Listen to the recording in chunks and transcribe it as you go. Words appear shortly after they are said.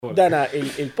Dana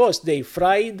il-post they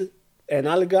fried an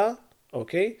alga,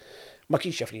 okay? Ma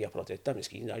kienx jaf li hija protetta,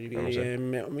 miskin,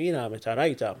 jiena meta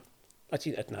rajta,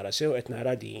 għatin qed nara sew, qed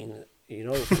nara din,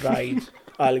 fried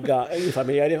alga,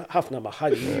 familjari ħafna magħha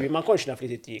ma nkunx naf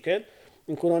li tittikel,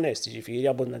 nkun onesti ġifieri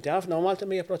abbondanti ħafna u Malta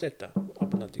mija protetta.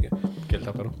 Abbondanti Kelta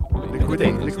però.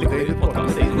 Liquidated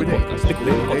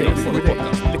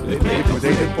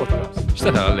podcast.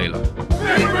 X'tara għal-lejla?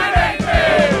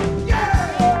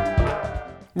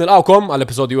 Nilqawkom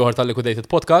għall-episodju ieħor tal-Liquidated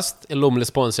Podcast. Illum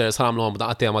l-sponsors ħamluhom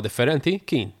b'daqqa tema differenti.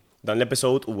 Kien? Dan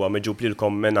l-episod huwa meġub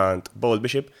lilkom minant Bold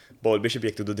Bishop. Bold Bishop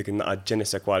jekk tidu dik in-naqgħa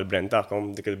ġenese kwa l-brand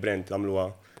tagħkom, dik il-brand tagħmluha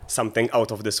something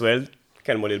out of this world.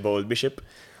 Kelmu lil Bold Bishop.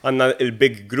 Għandna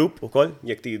il-big group ukoll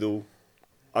jekk tidu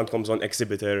għandkom bżonn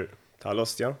exhibitor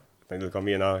tal-ostja. Ngħidilkom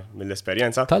jiena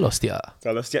mill-esperjenza. Tal-ostja.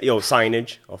 Tal-ostja, jew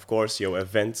signage, of course, jew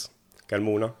events.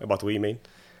 Kelmuna, ibatu email.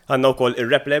 Għanna u koll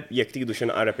il-replab, jek tidu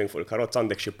xina rapping fuq il-karozza,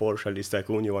 għandek xie Porsche li jista'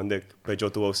 jkun jew għandek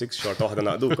Peugeot 206, xorta waħda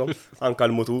naqdukom, anka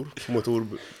l-motur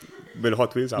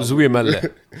bil-Hot Wheels. Zwimel.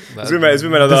 Zwimel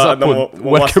għadha ma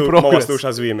waslux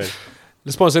għazwimel.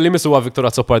 L-sponsor li missu għa Victor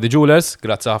Azzopardi Jewelers,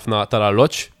 grazzi ħafna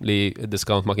tal-arloġġ li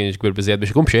discount ma kienx kbir biżjed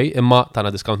biex ikun xejn, imma tagħna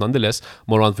discount nonetheless,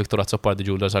 morru għand Victor Azzopardi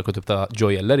Jewelers għal kutib ta'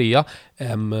 ġojellerija.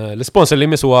 L-sponsor li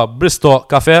missu għa Bristo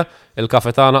Cafe,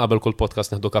 il-kafe tagħna qabel kull podcast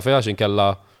neħdu kafe għax inkella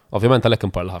ovvjament għalhekk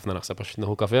imparla ħafna naħseb għax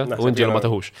neħu kafe u nġielu ma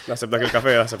teħux. Naħseb dak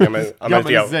il-kafe naħseb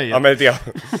għamel tiegħu.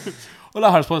 U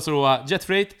l-aħħar sponsor huwa Jet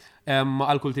Freight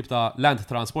għal kull tip ta' land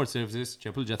transport services,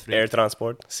 ċemplu Jet Freight. Air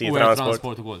transport, sea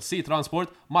transport ukoll. Sea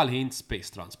transport mal-ħin space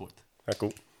transport.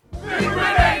 Ekku.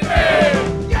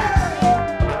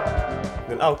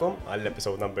 Nilqawkom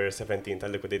għall-episode number 17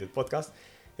 tal-Liquidated Podcast.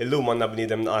 Illum għandna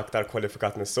bniedem aktar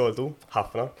kwalifikat mis-soltu,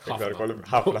 ħafna.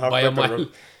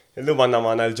 Illum għandna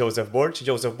magħna l-Joseph Borg.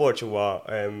 Joseph Borg huwa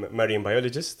marine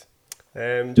biologist.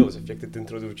 Joseph, jekk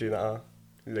tintroduċi naqa'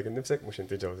 lek nifsek mhux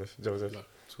inti Joseph.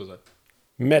 Skuża.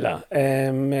 Mela,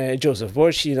 Joseph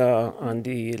Borg jiena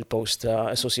għandi l-post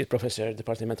ta' Associate Professor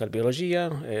Departiment tal-Bioloġija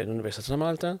l-Università ta'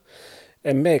 Malta.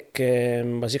 Hemmhekk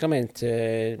bażikament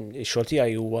ix-xogħol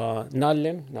tiegħi huwa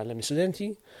nallem l-istudenti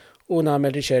u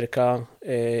nagħmel riċerka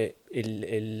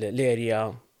l-area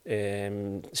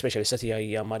specialista tiegħi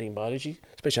hija marine biology,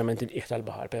 speċjalment il-qiegħ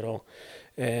tal-baħar, però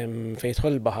fejn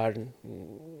jidħol il-baħar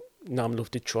nagħmlu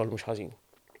ftit xogħol mhux ħażin.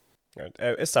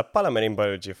 Issa bħala marine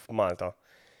biology f'Malta,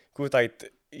 kutajt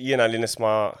jiena li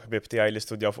nisma' ħbieb tiegħi li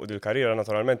studjaw fuq il-karriera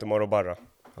naturalment imorru barra.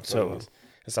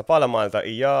 Issa bħala Malta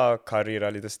hija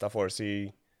karriera li tista' forsi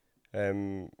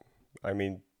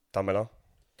tagħmilha?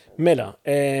 Mela,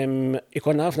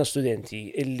 ikonna ħafna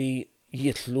studenti illi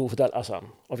jitlu f'dal-qasam.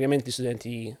 Ovvjament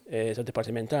l-studenti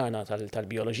tad-dipartiment tagħna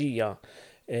tal-bioloġija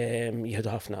jieħdu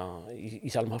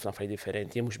jitalmu ħafna affarijiet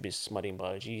differenti, mhux biss marine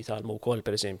biology, jitalmu wkoll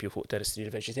pereżempju fuq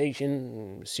terrestrial vegetation,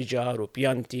 siġar u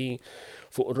pjanti,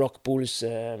 fuq rock pools,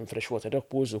 freshwater rock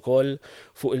pools ukoll,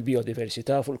 fuq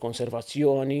il-biodiversità, fuq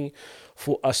il-konservazzjoni,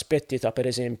 fuq aspetti ta'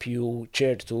 pereżempju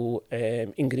ċertu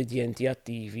ingredienti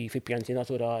attivi fi pjanti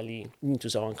naturali,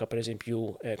 jintużaw anke pereżempju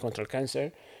kontra l-kanser.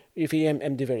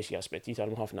 Hemm diversi aspetti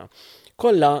jitalmu ħafna.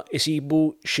 Kollha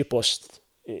isibu xi post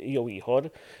jew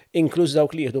ieħor, inkluż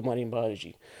dawk li jieħdu marine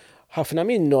biology. Ħafna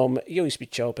minnhom jew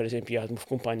jispiċċaw pereżempju jaħdmu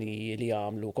f'kumpaniji li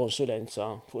jagħmlu konsulenza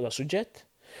fuq da suġġett,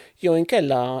 jew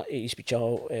inkella jispiċċaw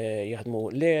jaħdmu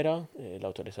l-ERA,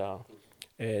 l-Awtorità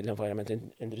l-Environment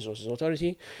and Resources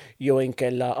Authority, jew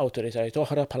inkella awtoritajiet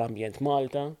oħra bħal Ambjent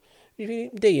Malta.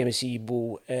 Dejjem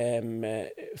isibu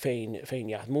fejn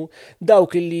jaħdmu.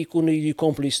 Dawk li jkunu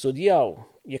jkomplu jistudjaw,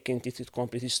 jekk inti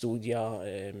tkompli tistudja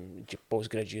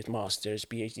postgraduate, masters,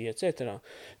 PhD, etc.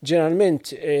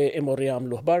 Ġeneralment imorru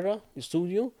jagħmluh barra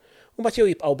l-istudju, u mbagħad jew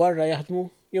jibqgħu barra jaħdmu,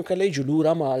 jew kellha jiġu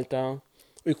lura Malta u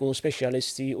jkunu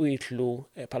speċjalisti u jitlu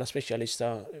bħala speċjalista,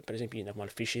 pereżempju jiena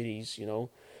mal-fisheries,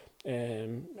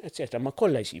 etc. Ma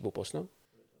kollha jsibu postna.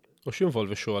 U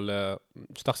x'involvi x-xogħol,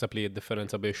 x'taħseb li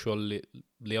d-differenza bejn x-xogħol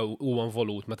li huwa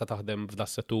involut meta taħdem f'da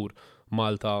settur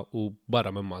Malta u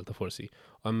barra minn Malta forsi?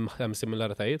 Hemm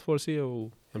similaritajiet forsi jew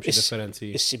hemm xi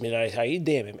differenzi? Is-similaritajiet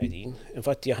dejjem hemm qegħdin.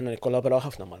 Infatti aħna nikkollaboraw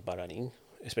ħafna mal-barranin,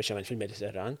 speċjalment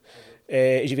fil-Mediterran.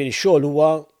 Ġifieri x-xogħol huwa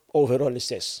overall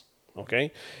l-istess.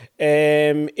 Okay?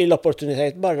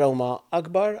 Il-opportunitajiet barra huma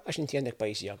akbar għax inti għandek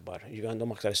pajjiżi akbar.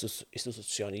 Għandhom aktar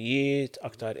istituzzjonijiet,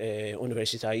 aktar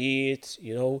universitajiet,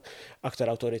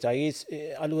 aktar awtoritajiet.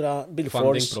 Allura bil-fors.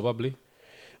 Funding probably.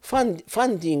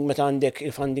 Funding meta għandek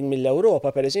il-funding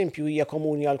mill-Ewropa, pereżempju, hija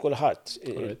komuni għal kulħadd.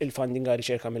 Il-funding għal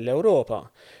riċerka mill-Ewropa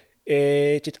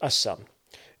titqassam.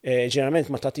 Ġeneralment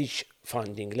ma tagħtix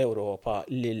funding l-Ewropa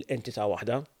lil entità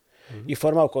waħda.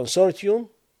 Jiffurmaw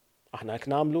konsortium, aħna hekk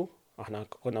nagħmlu, Aħna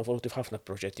konna involuti f'ħafna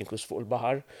proġetti inkluż fuq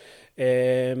il-baħar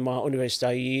ma'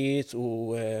 universitajiet u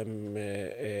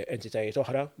entitajiet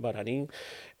oħra barranin.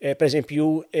 Per eżempju,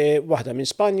 waħda minn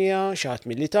Spanja, xaħat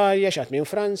mill-Italja, xaħat minn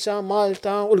Franza,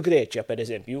 Malta u l-Greċja, per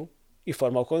eżempju,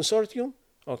 jiformaw konsortium,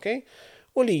 ok?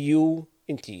 U li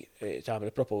inti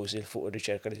tagħmel proposal fuq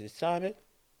ir-riċerka li tagħmel,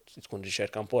 tkun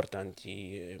riċerka importanti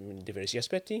minn diversi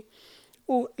aspetti,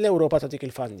 u l-Ewropa tagħtik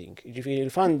il-funding. Ġifieri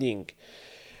il-funding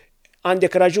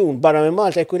għandek raġun, barra minn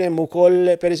Malta jkun hemm ukoll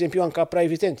pereżempju anke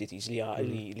private entities li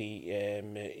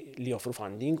offru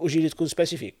funding u ġieli tkun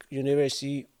specific.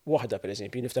 University waħda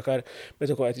pereżempju, niftakar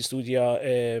meta qed jistudja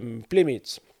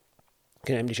Plymouth,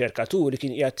 kien hemm riċerkatur li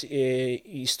kien qiegħed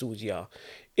jistudja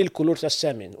il-kulur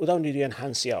tas-semen u dawn li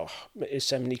jenħansjawh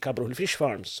is-semen jkabru fil-fish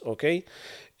farms, okay?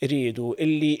 Iridu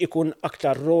illi ikun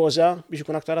aktar roza biex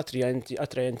ikun aktar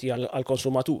attrajenti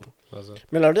għal-konsumatur.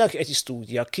 Mela dak qed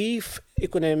jistudja kif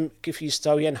ikun hemm kif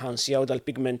jistgħu jenħansjaw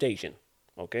dal-pigmentation,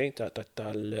 okay?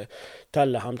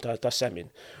 Tal-laħam tas-semen.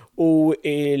 U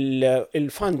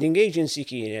il-funding agency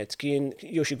kien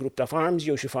jew xi grupp ta' farms,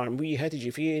 jew xi farm wieħed,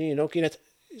 jiġifieri, kienet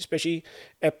speċi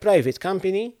a private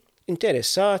company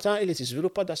interessata li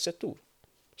tiżviluppa das-settur.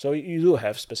 So you do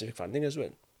have specific funding as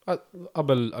well.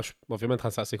 Qabel, għax ovvjament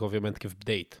ħansaqsik ovvjament kif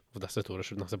bdejt f'da settur,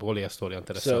 għax naħseb għolija storja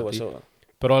interessanti.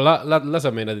 Pero la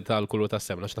semmejna di tal-kulur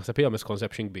tas-semen, għax naħseb hija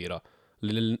misconception kbira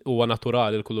li huwa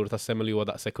naturali l-kulur tas-semen li huwa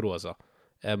daqshekk roża.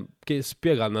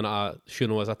 Spjegalna naqa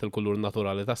x'inhu eżatt il-kulur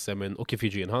naturali tas-semen u kif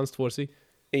jiġi enhanced forsi?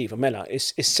 Iva, mela,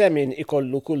 is-semen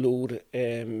ikollu kulur,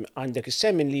 għandek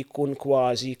is-semen li jkun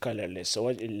kważi colorless, so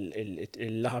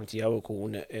il-laħam tiegħu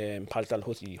jkun bħal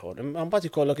tal-ħut ieħor. Mbagħad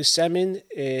ikollok is-semen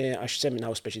għax semen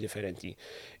hawn speċi differenti,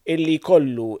 illi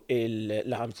jkollu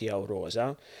il-laħam tiegħu roża.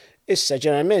 Issa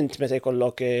ġeneralment meta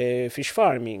jkollok fish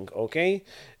farming, okay?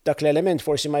 Dak l-element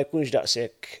forsi ma jkunx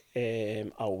daqshekk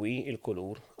qawwi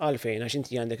il-kulur, għalfejn għax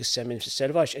inti għandek is-semen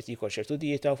fis-selvaġġ qed jikol ċertu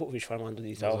dieta u fuq fish farm għandu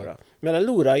dieta oħra. Mela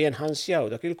allura jenħansjaw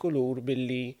dak il-kulur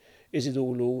billi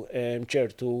iżidulu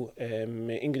ċertu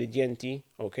ingredienti,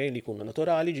 okay, li jkunu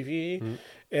naturali ġifieri,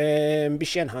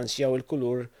 biex jenħansjaw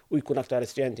il-kulur u jkun aktar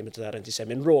attrajenti meta tara inti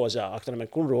semen roża, aktar ma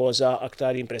jkun roża,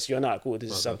 aktar jimpressjonak u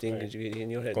this is something ġifieri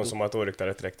in your head. Konsumatur iktar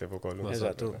attractive ukoll.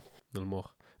 Eżattu. Il-moħħ.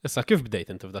 Issa kif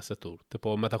bdejt inti f'da settur?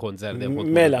 Tipo meta kont żerdi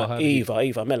Mela,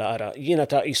 iva, mela ara. Jiena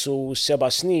ta' isu 7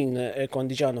 snin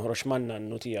kont diġà noħroġ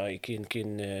man-nannu tiegħi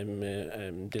kien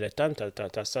dilettant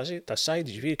tas-sajd,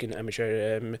 ġifieri kien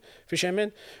amateur fisherman,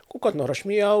 u kont noħroġ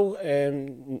miegħu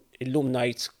illum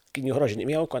ngħid kien joħroġni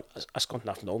miegħu għas kont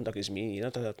nafnhom dak iż-żmien jiena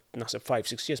ta' naħseb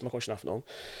 5-6 years ma kontx nafnhom.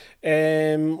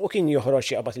 U kien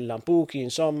joħroġ jaqbad il-lampuki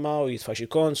insomma u jitfa' xi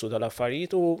kons u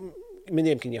dal-affarijiet u minn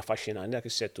hemm kien jaffaxxinani dak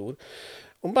is-settur.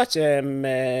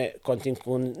 Mbagħad kont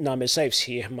inkun nagħmel sajf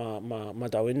sħiħ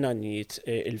ma' daw in-nannijiet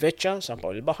il-veċċa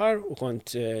sampaw il-baħar u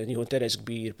kont nieħu interess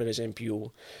kbir pereżempju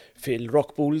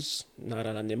fil-rock pools, nara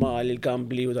l-annimali,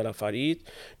 il-gambli u dal-affarijiet.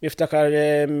 Niftakar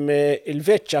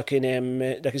il-veċċa kien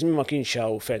hemm dak iż-żmien ma kienx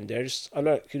hawn fenders,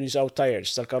 allura kienu jużaw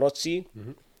tires tal-karozzi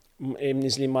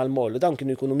nizlin mal-moll, dawn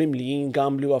kienu jkunu mimlijin,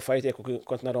 gambli u għaffajt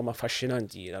kont narom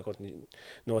affaxxinanti, kont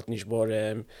not nixbor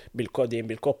bil-kodim,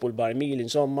 bil-koppu l-barmil,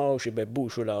 insomma, u xie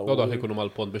bebbux u law. Għodda kienu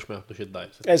mal-pont biex meħtux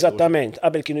id-dajs. Eżattament,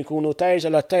 qabel kienu jkunu tires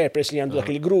għalla tire press li għandu dak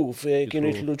il-groove,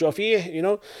 kienu jitlu ġo fih,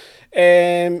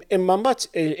 imma mbagħad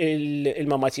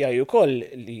il-mamma tiegħi wkoll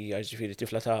li ġifieri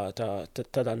tifla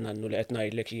ta' dan nannu li qed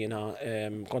ngħidlek jiena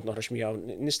kont noħroġ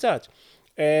miegħu nistat,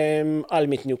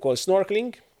 għalmitni wkoll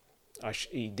snorkeling,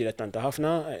 għax dilettanta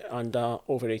ħafna, għanda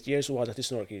over 8 years u għadha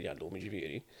tisnorki li għallum,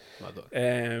 ġiviri.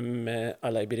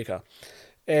 Alla jibirika.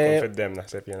 Tkun fid-dem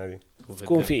naħseb jena di.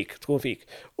 Tkun fik.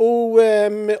 U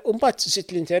mbagħad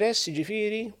sitt l-interess,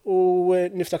 ġifiri, u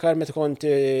niftakar meta kont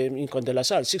della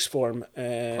sal, sixth form.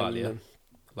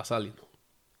 La sal.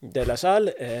 Della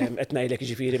sal, qed ngħidlek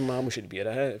ġifiri ma mhux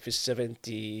il-bira,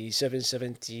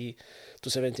 fis-77,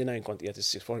 79 kont qiegħed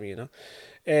is-sixth form jiena.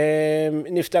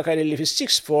 Niftakar li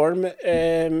fis-sixth form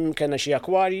kellna xi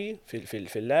akwarji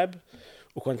fil-lab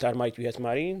u kont armajt wieħed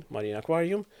marine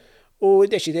aquarium u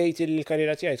deċidejt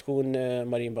il-karriera tiegħi tkun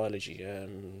marine biology,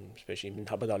 speċi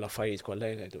minħabba dawn l-affarijiet kollha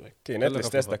jgħidu hekk. Kienet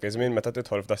l-istess dak iż-żmien meta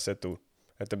tidħol f'da settur,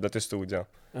 qed tibda tistudja.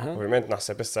 Ovvjament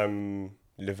naħseb issa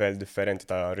livell differenti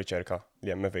ta' riċerka li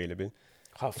hemm available.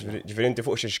 Ġifieri inti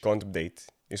fuq xi kont bdejt.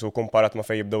 Jisu komparat ma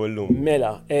fej jibdaw il-lum.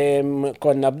 Mela,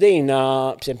 konna bdejna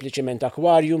sempliċement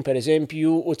akwarium, per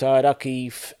eżempju, u tara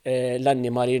kif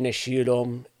l-annimali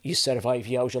rnexxielhom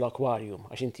jissurvivjaw ġol akwarium.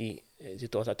 Għax inti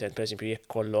titot attent, per eżempju,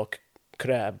 jekk kollok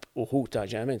crab u ħuta,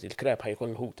 ġeneralment il-crab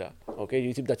ħajkun ħuta, ok?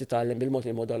 Li tibda titgħallem bil-mod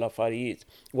il-mod l-affarijiet,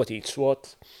 what eats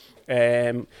what,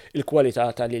 il-kwalità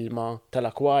tal-ilma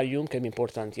tal-akwarium kemm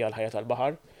importanti għal ħajja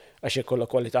tal-baħar, għax ikollha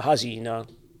kwalità ħażina,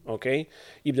 ok?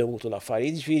 Jibdew mutu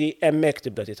l-affarijiet, ġifieri hemmhekk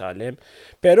tibda titgħallem.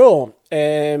 Però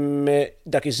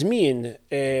dak iż-żmien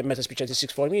meta spiċċajt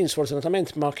is-six form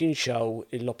sfortunatament ma kienx hawn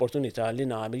l-opportunità li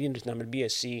nagħmel jien rid nagħmel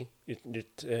BSc,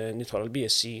 rid nidħol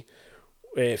għall-BSc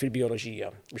fil-bioloġija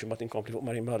biex imbagħad inkompli fuq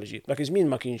marine biology. Dak iż-żmien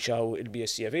ma kienx hawn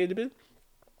il-BSc available,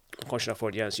 konx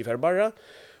naffordi nsifer barra,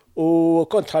 u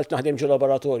kont ħalt naħdem ġo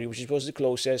laboratorju, which was the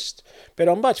closest,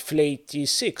 però mbagħad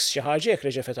fl-86 xi ħaġa hekk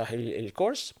reġa' fetaħ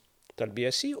il-kors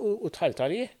tal-BSc u tħalt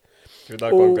għalih.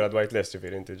 Dak kont graduate lest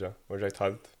ġifieri inti ġa, u ġejt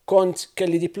ħalt. Kont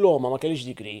kelli diploma ma kellix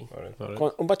degree.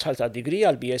 Mbagħad tħalt għad-degree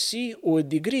għall-BSc u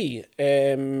d-degree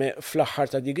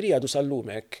fl-aħħar ta' degree għadu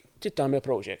sallumek trid tagħmel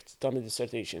project, tagħmel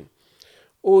dissertation.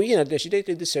 U jiena ddeċidejt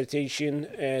il-dissertation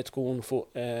tkun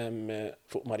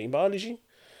fuq marine biology.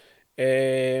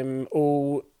 U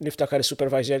niftakar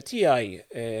il-supervisor tiegħi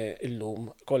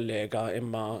illum kollega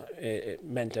imma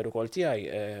mentor ukoll tiegħi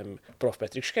Prof.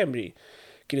 Patrick Xkemri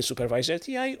kien il-supervisor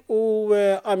tiegħi u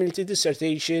għamilt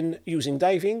dissertation using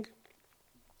diving,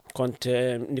 kont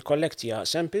nikkollektja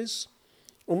samples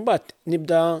u mbagħad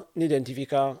nibda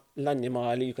nidentifika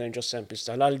l-annimali jkun ġo samples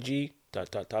tal-algi,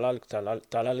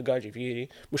 tal-alga ġifieri,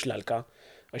 mhux l-alka,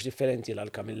 għax differenti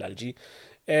l-alka mill-algi.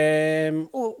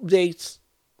 U bdejt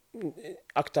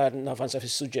aktar navanza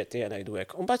fis-suġġetti ngħidu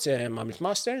hekk. U mbagħad għamilt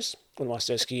masters, u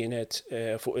l-masters kienet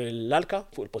fuq l-alka,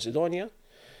 fuq il-Posidonia,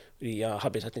 li hija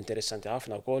habitat interessanti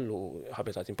ħafna wkoll u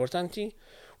habitat importanti,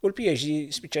 u l-PhD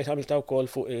spiċċajt għamilta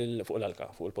wkoll fuq l-alka,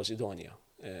 fuq il-Posidonia.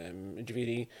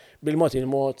 Ġifieri bil-mod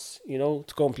il-mod,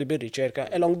 tkompli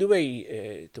bir-riċerka, along the way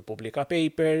tippubblika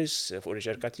papers fuq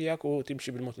riċerka tiegħek u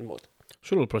timxi bil-mod il-mod.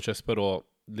 X'inhu l-proċess però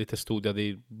li tistudja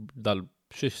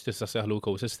xiex tista' seħlu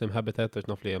ecosystem habitat għax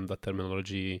naf li hemm dat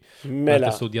terminoloġiji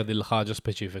mela tistudja dil ħaġa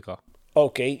speċifika.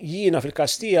 Ok, jiena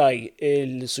fil-każ tiegħi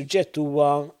il-suġġett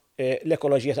huwa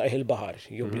l-ekoloġija ta' il-baħar,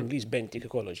 jew bl-Ingliż benthic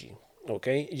ecology. Ok,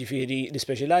 ġifieri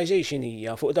l-specialization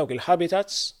hija fuq dawk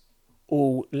il-habitats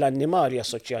u l-annimali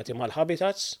assoċjati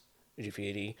mal-habitats,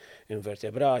 ġifieri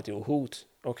invertebrati u ħut,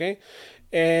 ok?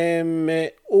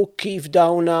 U kif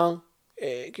dawna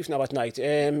kif nabat ngħid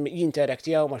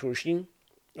jinteraktjaw ma' xulxin,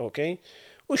 ok?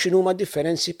 U x'inhuma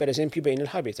differenzi pereżempju bejn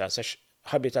il-habitats, għax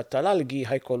habitat tal-algi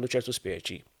ħajkollu ċertu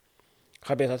speċi.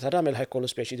 Habitat tal-ramel ħajkollu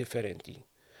speċi differenti.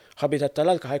 Habitat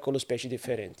tal-alga ħajkollu speċi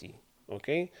differenti, ok?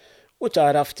 U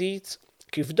tara ftit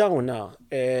kif dawna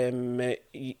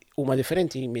huma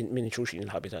differenti minn xulxin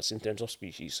il-habitats in terms of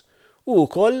species. U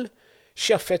wkoll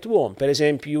x'affettwhom,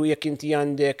 pereżempju jekk inti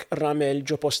għandek ramel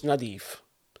ġo post nadif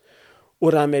u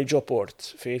ramel ġo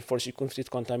port fejn forsi jkun ftit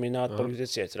kontaminat, polluted,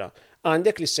 etc.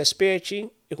 Għandek l-istess speċi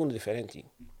ikunu differenti.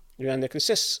 Għandek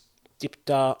l-istess tip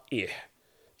ta' ieħ.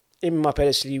 Imma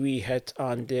peress li wieħed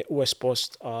għande u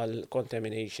espost għal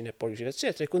contamination, pollution,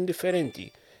 etc. ikun differenti.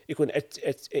 Ikun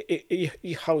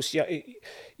jħawsja,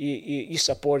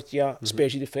 jissapportja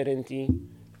speċi differenti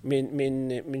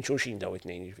minn xulxin daw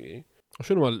it-tnejn ġifieri. U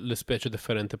x'inhu l-ispeċi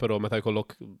differenti però meta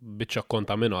jkollok biċċa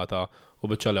kontaminata u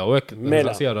biċċa l-hekk,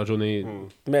 Mela. sija raġuni.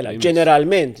 Mela,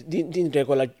 ġeneralment, din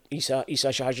regola isa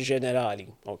xi ħaġa ġenerali,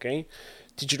 ok?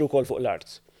 Tiġri wkoll fuq l-art.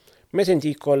 Meta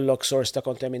inti jkollok source ta'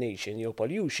 contamination jew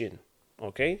pollution,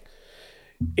 ok?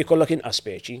 Ikollok inqas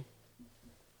speċi.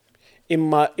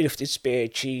 Imma il-ftit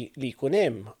speċi li jkun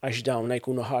hemm għax dawna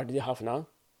jkunu ħardi ħafna,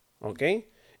 ok?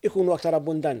 Ikunu aktar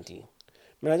abbundanti.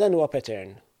 Mela dan huwa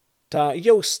pattern ta'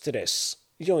 jew stress,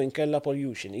 jew inkella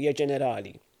pollution, hija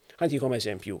ġenerali. Ħantikom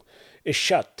eżempju,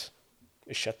 ix-xatt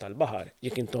tal-baħar,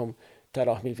 jekk intom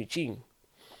taraw mill-viċin,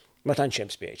 ma tantx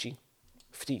hemm speċi,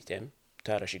 ftit hemm,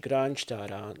 tara xi granġ,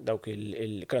 tara dawk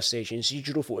il-crustaceans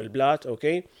jiġru fuq il-blat, ok?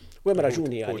 U hemm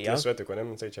raġuni għalija. L-iswed ikun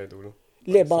hemm nsejt xajdulu.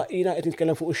 Leba, jiena qed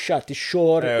nitkellem fuq ix-xatt,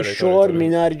 ix-xor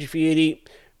mingħajr ġifieri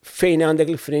fejn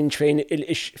għandek il-frinġ,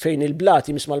 fejn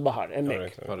il-blat jimisma l-baħar,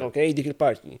 hemmhekk, ok? Dik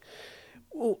il-parti.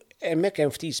 U hemmhekk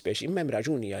hemm ftit speċi, imma hemm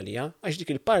raġuni għalija, għax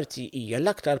dik il-parti hija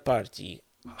l-aktar parti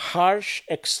harsh,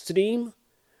 extreme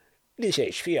li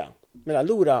xejx fiha. Mela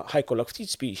allura ħajkollok ftit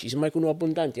species ma jkunu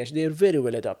abbundanti għax they are very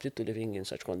well adapted to living in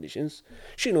such conditions.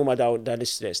 X'inhu ma daw dan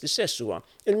l-istress? L-istress huwa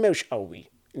il-mewx qawwi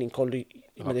li nkollu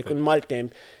meta jkun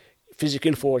maltemp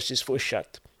physical forces fuq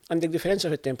ix-xatt. Għandek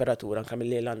differenza fit-temperatura anke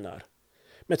mill-lejl għan-nar.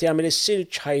 Meta jagħmel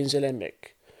is-silġ ħajnżel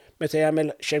hemmhekk. Meta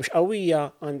jagħmel xemx qawwija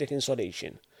għandek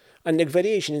insolation. Għandek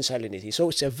variation in salinity, so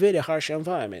it's a very harsh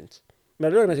environment.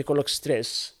 Mela meta jkollok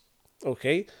stress, ok,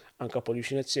 anka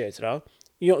pollution, etc.,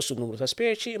 joqsu n-numru ta'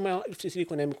 speċi, ma ftit li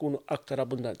jkun hemm ikunu aktar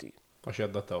abbundanti. Għax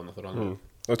jaddattaw naturalment.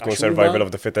 U tkun survival of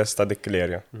the fittest ta' dik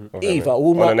l-area. Iva,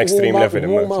 On an extreme level.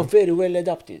 huma very well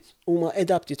adapted. Huma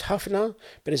adapted ħafna,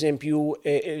 per eżempju,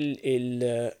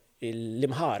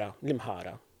 l-imħara,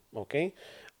 ok?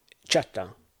 ċatta,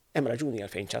 hemm raġuni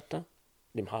għalfejn ċatta,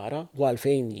 l-imħara, u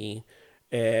għalfejn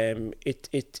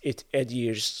it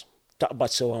adheres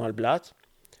taqbad sewa mal-blat,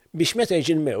 biex meta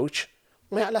jiġi l-mewġ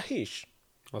ma jaqlaħiex.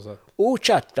 U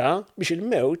ċatta biex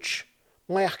il-mewġ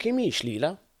ma jaħkimix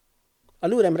lila.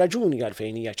 Allura hemm raġuni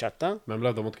għalfejn hija ċatta. Mem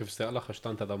labda mod kif staqlaħ għax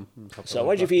tant għadhom.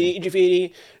 Sawa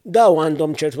ġifieri daw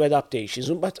għandhom ċertu adaptations,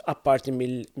 u mbagħad apparti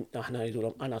aħna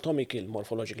ngħidulhom anatomical,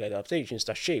 morphological adaptations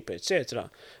ta' shape, etc.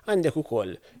 Għandek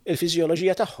ukoll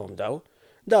il-fiżjoloġija tagħhom daw.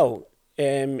 Daw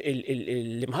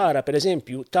l-imħara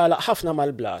pereżempju tagħlaq ħafna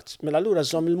mal-blat, mela allura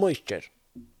żomm il-moisture.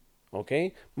 Okay?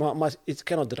 Ma it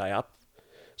cannot dry up.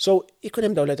 So ikun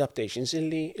hemm daw l-adaptations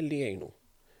illi jgħinu.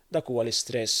 Dak huwa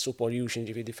l-istress u pollution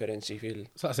ġifi differenzi fil.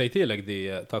 Saqsejtielek di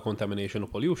ta' contamination u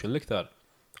pollution l-iktar.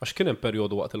 Għax kien hemm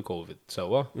perjodu waqt il-COVID,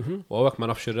 sewwa, u hawnhekk ma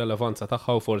nafx ir-relevanza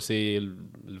tagħha u forsi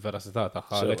l-verasità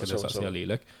tagħha lek li saqsija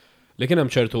lilek. Li kien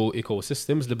hemm ċertu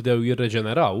ecosystems li bdew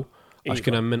jirreġeneraw għax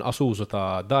kien hemm minqas użu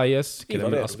ta' dajes, kien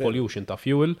hemm minqas pollution ta'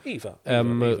 fuel.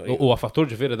 U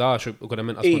fattur ġifieri da għax ukun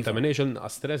hemm minqas contamination,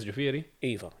 għas stress ġifieri.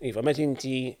 Iva, meta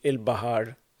inti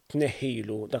il-baħar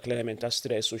tneħħilu dak l-element ta'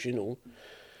 stress u x'inhu.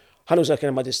 Ħanuża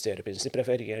kelma disturbance,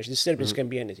 nipreferi għax disturbance can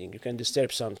be anything. You can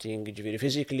disturb something ġifieri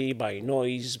physically, by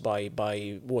noise, by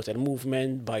water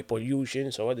movement, by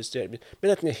pollution, so a disturbance.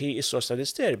 Meta tneħħi is-sors ta'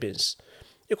 disturbance,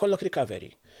 ikollok recovery.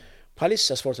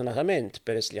 Bħalissa sfortunatament,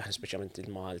 peress li aħna speċjalment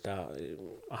il-Malta,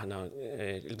 aħna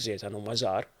l-gżejjer tagħna huma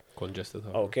żgħar. Congested.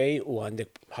 Okay, u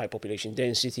għandek high population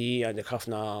density, għandek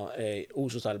ħafna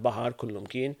użu tal-baħar kullum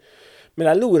kien.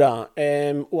 Mela allura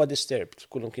huwa disturbed,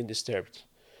 kullum kien disturbed.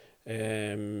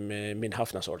 Minn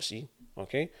ħafna sorsi,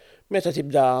 ok? Meta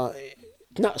tibda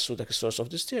tnaqsu dak is-source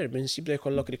of disturbance, jibda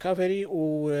jkollok recovery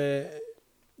u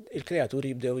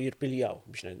il-kreaturi jibdew jirpiljaw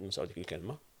biex nsaw dik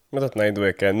il-kelma. Meta tnajdu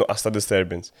hekk nuqqas ta'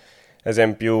 disturbance.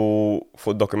 Eżempju,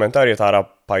 fuq dokumentarji tara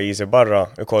pajjiżi barra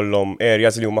ikollhom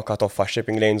areas li huma cut off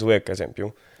shipping lanes u hekk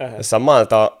eżempju. Issa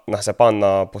Malta naħseb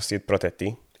għandna postijiet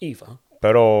protetti. Iva.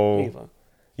 Però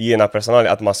jiena personali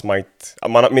qatt ma smajt,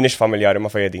 ma minix familjari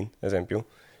ma' fejedin, eżempju.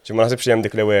 Ma nasibx hemm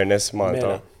dik l-awareness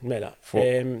Malta. Mela.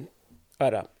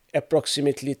 Ara,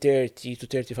 approximately 30 to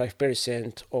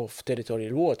 35% of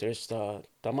territorial waters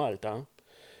ta' Malta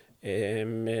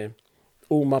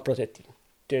huma protetti.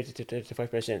 30 to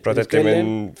 35%. Protetti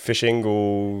minn fishing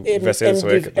u vessels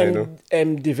u hekk.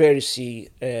 Hemm diversi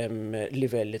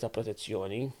livelli ta'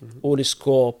 protezzjoni u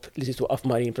l-iskop li titwaqaf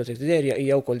marine protected area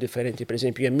hija wkoll differenti.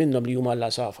 Pereżempju hemm minnhom li huma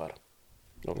l-safar.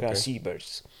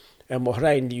 Seabirds. Hemm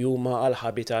oħrajn li huma għal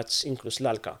habitats inkluż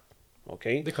l-alka.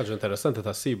 Okay? Dik ħaġa interessanti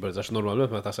ta' seabirds għax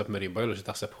normalment ma taħseb marine biology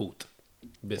taħseb ħut.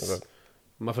 Biss.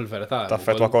 Ma fil-verità.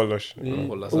 Taffetwa kollox.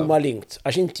 Huma linked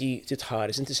għax inti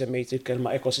titħares, inti semmejt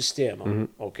il-kelma ekosistema.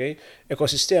 Okay?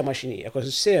 Ekosistema x'inhi?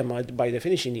 Ekosistema by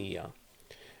definition hija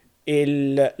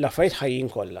l-affarijiet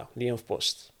ħajjin kollha li hemm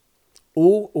f'post.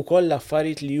 U wkoll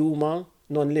l-affarijiet li huma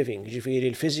non-living,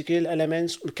 ġifieri l-physical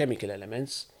elements u l-chemical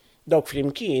elements. Dawk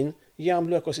flimkien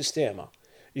jagħmlu ekosistema.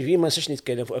 Ġifieri ma nistax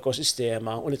nitkellem fuq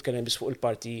ekosistema u nitkellem biss fuq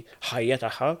il-parti ħajja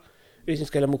tagħha, irid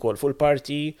nitkellem ukoll fuq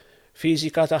il-parti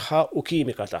fiżika tagħha u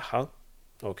kimika tagħha.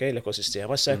 Okay,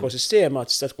 l-ekosistema. Issa ekosistema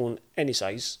tista' tkun any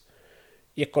size.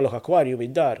 Jekk kollok akwarju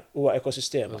mid-dar huwa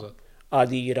ekosistema.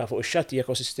 Għadira fuq ix-xatt hija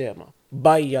ekosistema.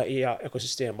 Bajja hija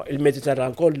ekosistema.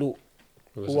 Il-Mediterran kollu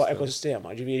huwa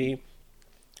ekosistema. Ġifieri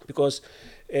because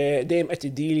dejjem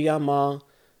qed iddilja ma'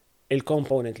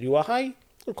 il-component li huwa ħaj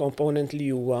u l-component li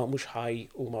huwa mhux ħaj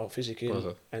huma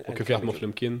physical. U kif jaħdmu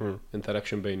flimkien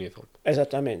interaction bejniethom.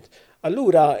 Eżattament.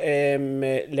 Allura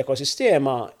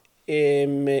l-ekosistema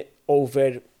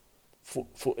over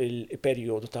fuq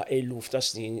il-perjodu ta' eluf ta'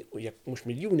 snin u jekk mhux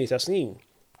miljuni ta' snin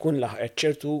kun laħqet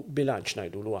ċertu bilanċ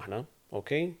ngħidulu aħna,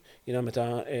 okay? Jiena meta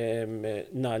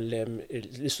nagħlem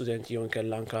l-istudenti jew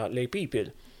inkella anke lay people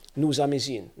nuża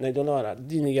miżin, ngħidu nara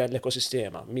din hija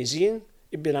l-ekosistema, miżin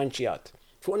ibbilanċjat.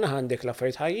 Fuq naħa għandek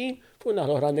l-affarijiet ħajjin, fuq naħa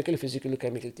l-oħra għandek il-physical u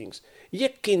chemical things.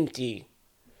 Jekk inti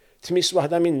tmiss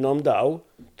waħda minnhom daw,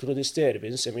 through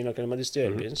disturbance, semmejna kelma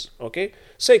disturbance, okay?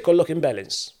 Se jkollok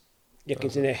imbalance. Jekk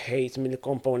inti neħħejt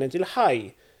mill-component il-ħaj,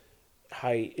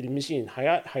 il-miżin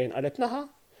ħajinqaleb naħa,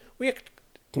 u jekk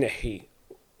tneħħi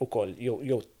ukoll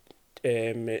jew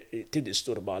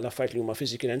tiddisturba l-affarijiet li huma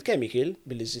physical and chemical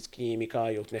billi żid kimika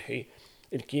jew tneħħi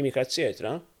il-kimika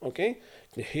etc.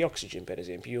 Tneħħi oxygen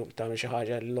pereżempju, tagħmel xi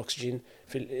ħaġa l-oxygen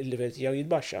fil-livell tiegħu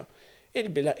jitbaxxa.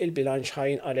 il-bilanċ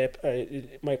ħajnqaleb,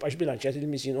 ma jibqax bilanċjat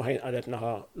il-miżin u ħajnqaleb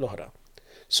naħa l-oħra.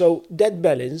 So that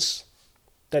balance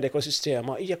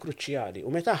tal-ekosistema hija kruċjali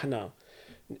u meta aħna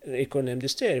jkun hemm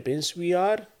disturbance we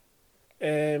are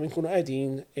nkunu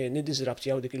qegħdin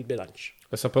niddisruptjaw dik il-bilanċ.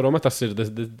 Issa però meta ssir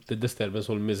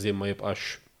disturbance u l-miżjien ma jibqax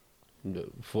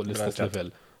fuq l-istess livell.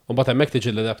 U mbagħad hemmhekk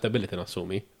tiġi l-adaptability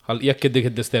nassumi. Jekk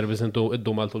dik id-disturbance intu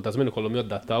id-dum għal tul ta' żmien ikollhom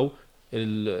jaddattaw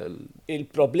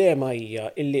il-problema hija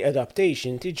illi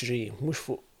adaptation tiġri mhux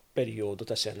fuq perjodu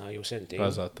ta' sena jew sentejn.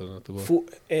 Eżatt.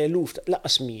 Fuq eluf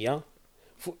laqas mija,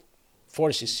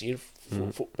 forsi ssir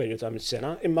fuq perjodu ta'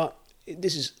 sena, imma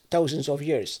this is thousands of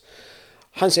years.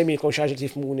 Ħansemmilkom xi ħaġa li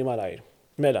tifhmuni malajr.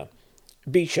 Mela,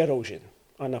 beach erosion.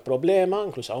 Għandna problema,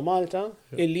 inkluż hawn Malta,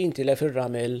 illi intilef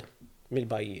ir-ramel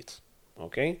mill-bajjiet.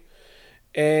 Okay?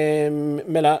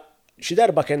 Mela, xi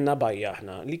darba kellna bajja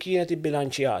aħna li kienet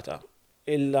ibbilanċjata.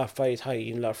 Il-affarijiet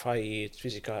ħajjin, l-affarijiet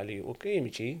fiżikali u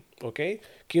kimiċi, okay?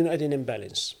 Kienu qegħdin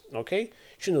imbalance. Okay?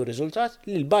 X'inhu r-riżultat?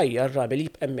 Li l-bajja r-ramel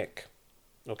jibqa' hemmhekk.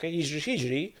 Okay?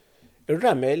 Jiġri,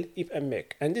 ir-ramel jibqa'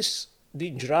 hemmhekk. And this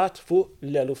din ġrat fuq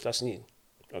l-eluf ta' snin.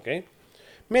 Okay?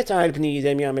 Meta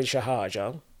l-bniedem jagħmel xi ħaġa,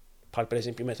 bħal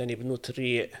pereżempju meta nibnu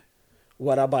triq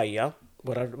wara bajja,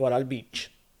 wara l-beach.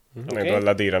 Ngħidu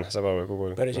l-għadira naħseb hawnhekk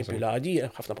ukoll. Pereżempju l-għadira,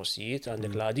 ħafna postijiet,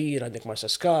 għandek l-għadira, għandek Marsa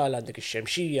Skala, għandek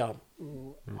ix-xemxija,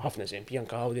 ħafna eżempji,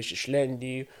 anke hawnhekk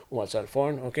ix-xlendi u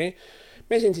għal-forn, okay?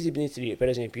 Meta inti tibni triq,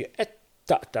 pereżempju, qed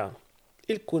taqta'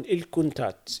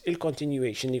 il-kuntatt,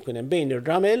 il-continuation li jkun hemm bejn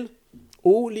ir-ramel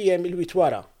u li hemm il-wit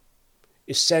wara.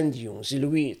 Is-sand dunes,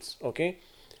 il-wit, okay?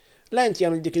 L-ant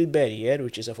jagħmel dik il-barrier,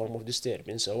 which is a form of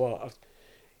disturbance,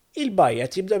 il-bajja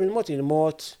tibda bil-mod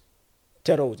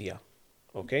terodja,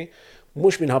 okay?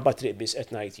 Mhux minħabba triq biss qed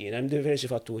ngħid jien, hemm diversi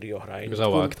fatturi oħrajn.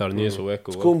 Żawa aktar nies u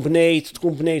hekk. Tkun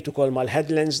bnejt ukoll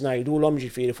mal-headlands ngħidulhom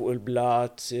ġifieri fuq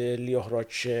il-blat li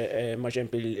joħroġ ma'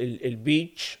 ġemp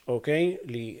il-beach, okay?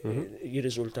 Li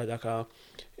jirriżulta daka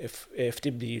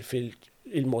f'tibdil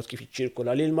il-mod kif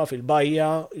jiċċirkula l-ilma fil-bajja,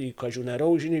 jikkaġuna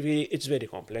erosion, it's very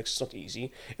complex, it's not easy.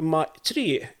 Imma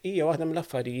triq hija waħda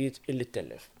mill-affarijiet illi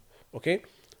ttellef. Okay?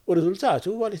 U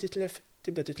r-riżultatu huwa li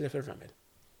tibda titlef ir-ramel.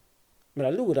 Mela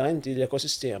allura inti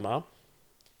l-ekosistema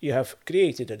you have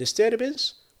created a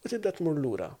disturbance u tibda tmur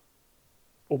lura.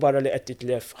 U barra li qed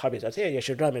titlef habitat area,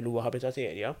 x'ir-ramel huwa habitat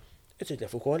area, qed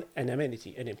titlef ukoll an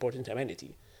amenity, an important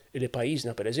amenity. Illi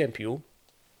pajjiżna pereżempju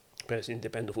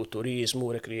dependu fuq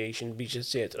turizmu, recreation, beach,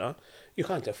 etc. You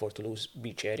can't afford to lose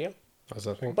beach area,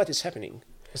 but it's happening.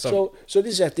 So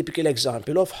this is a typical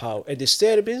example of how a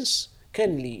disturbance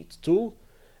can lead to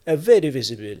a very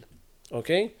visible,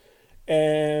 okay,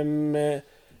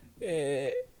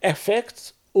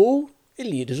 effect u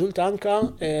illi riżulta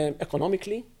anka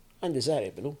economically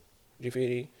undesirable.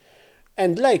 Ġifieri.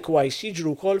 And likewise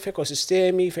jiġru wkoll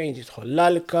f'ekosistemi fejn tidħol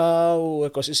l-alka u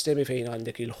ekosistemi fejn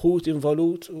għandek il-ħut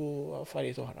involut u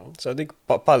affarijiet oħra. So dik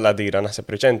pal-ladira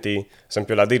naħseb reċenti,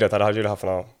 eżempju ladira tara ħaġi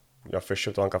ħafna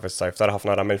jaffixxutu anke fis-sajf, tara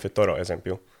ħafna ramel fit-toroq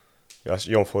eżempju.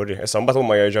 Jom furri. Issa mbagħad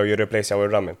huma jerġgħu jirreplacejaw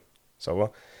ir-ramel.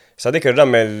 Sa dik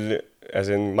ir-ramel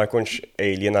ma jkunx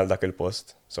alien għal dak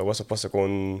il-post. Suppost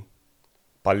ikun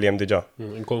pal-liem diġà.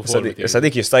 Issa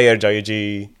dik jista' jerġa' jiġi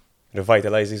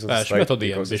revitalize jisu.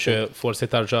 X'metodi hemm biex forsi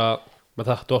tarġa'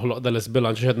 meta toħloq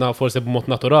dal-isbilanċ xedna forsi b'mod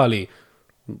naturali.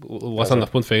 Wasalna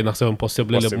f'punt fejn naħseb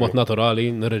impossibbli li b'mod naturali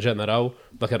nirreġeneraw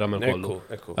dak ir-ramel kollu.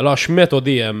 Allora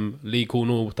x'metodi hemm li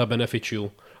jkunu ta' benefiċċju?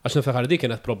 Għax niftakar dik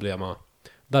kienet problema.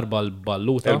 Darba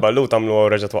l-balluta. Il-balluta għamlu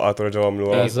reġa' twaqgħu reġgħu għamlu.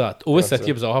 Eżatt. U issa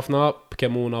jibżgħu ħafna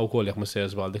b'kemmuna wkoll jekk mister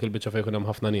żball dik il-biċċa fejn hemm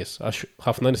ħafna nies. Għax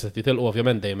ħafna nies qed jitilqu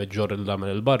ovvjament dejjem iġġorr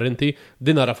il-ramel il-barr inti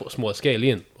din nara fuq small scale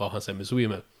jien, ħansemmi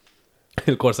swimmel.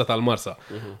 Il-korsa tal-marsa.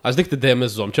 Għax dik tiddejjem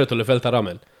iżżomm ċertu livell ta'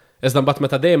 ramel. Iżda mbagħad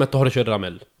meta dejjem qed toħroġ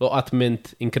ir-ramel u qatt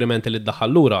mint inkrementi li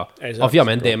ddaħħal lura,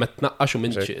 ovvjament dejjem qed tnaqqax u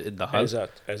minn iddaħħal.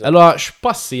 Allura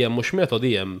x'passi hemm mhux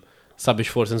metodi hemm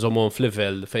sabiex forsi nżommhom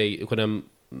f'livell fejn ikun hemm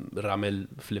ramel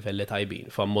f'livelli tajbin,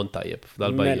 f'ammont tajjeb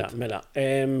f'dal-bajjiet. Mela,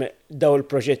 daw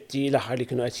il-proġetti l-aħħar li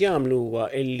kienu qed jagħmlu huwa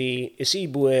illi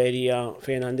isibu area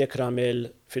fejn għandek ramel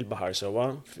fil-baħar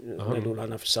sewwa, nagħmlu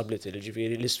ħana fis-sabliet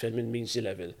ġifieri l-isfel minn mean sea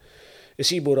level.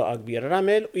 Isibu raqa kbir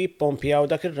ramel u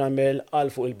jippompjaw dak ir-ramel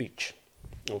għal fuq il-beach.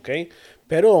 Okay?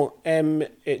 Però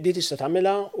di tista'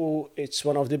 tagħmilha u it's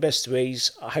one of the best ways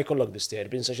ħajkollok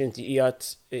disturbance għax inti qiegħed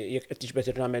jekk qed tiġbed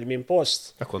ir-ramel minn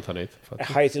post.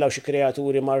 Ħajtilgħu xi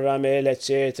kreaturi mar-ramel,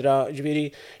 etc. Ġifieri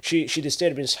xi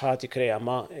disturbance ħadd ikkrea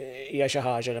ma hija xi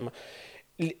ħaġa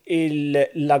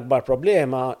l-akbar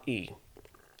problema hi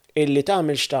illi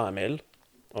tagħmel x'tagħmel,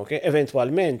 okay?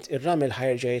 Eventwalment ir-ramel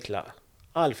ħajrġa' jitlaq.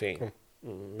 Għalfejn?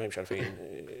 M'hemmx għalfejn,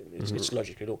 it's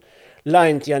logical. La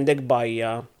inti għandek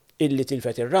bajja illi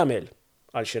tilfet ir-ramel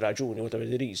għal xi raġuni, whatever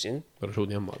the reason.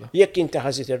 Raġuni għammada. Jekk inti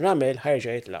ħażit ir-ramel,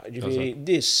 ħajġa jitlaq. Ġifieri,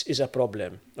 this is a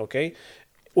problem, okay?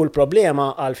 U l-problema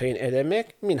għalfejn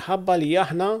edemek minħabba li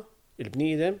aħna,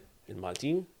 il-bniedem,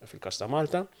 il-Maltin, fil-kas ta'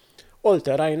 Malta,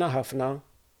 olterajna ħafna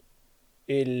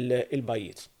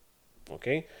il-bajjiet.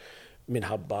 Okay?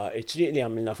 Minħabba it-triq li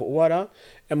għamilna fuq wara,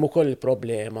 hemm ukoll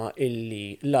il-problema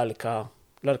illi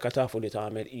l-alka tafu li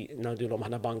tagħmel ngħidulhom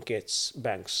aħna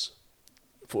banks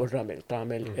fuq ir-ramel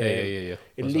tagħmel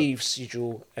il-leaves jiġu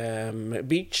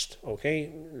beached, okay?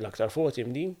 L-aktar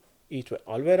fotim din jitweq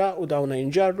għal-vera u dawna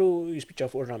jinġarru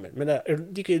jispiċċa fuq ir-ramel. Mela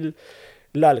dik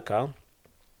l-alka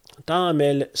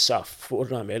tagħmel saf fuq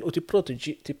ir-ramel u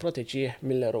tipproteġih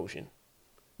mill-erosion.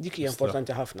 Dik hija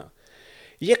importanti ħafna.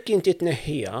 Jekk inti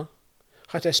tneħħija,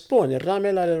 ħadd esponi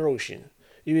r-ramel għall-erosion.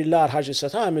 L-ar ħaġa se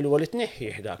tagħmel huwa li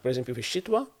tneħħih dak, pereżempju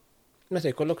fix-xitwa,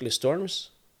 meta jkollok l-storms,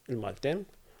 il-maltemp,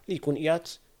 li jkun qiegħed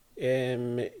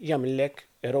jagħmellek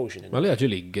erosion. Ma li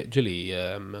ġili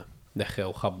neħħew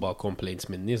ħabba complaints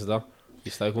minn nies da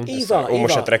jista' jkun. U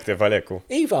mhux attractive għalhekk.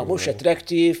 Iva, mhux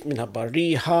attractive minħabba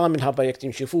riħa, minħabba jekk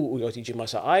timxi fuq u jew tiġi ma'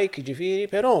 saqajk, jiġifieri,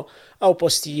 però hawn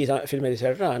postijiet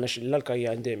fil-Mediterran għax l-alka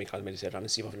hija endemika għall-Mediterran,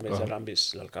 issiba fil-Mediterran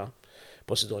biss l-alka,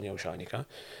 Posidonia u Xanika.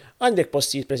 Għandek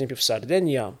postijiet pereżempju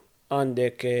f'Sardenja,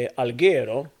 għandek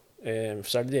Alghero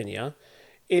f'Sardenja,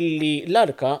 illi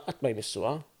l-arka qatt ma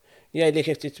jmissuha. Jgħidlek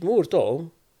jekk titmur tow,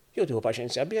 jew tieħu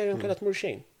paċenzja biha jew kellha tmur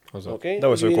xejn.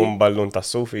 Daw se jkun ballun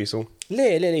tas-suf jisu.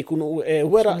 Le, jkunu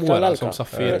weraq tal-alka.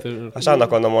 Għax għandna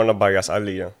konna morna barja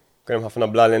sqallija. Kien ħafna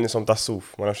blali nisom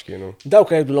tas-suf, ma nafx kienu.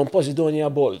 Dawk jgħidulhom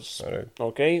Posidonia balls.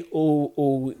 Okay? U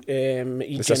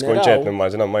L-istess konċett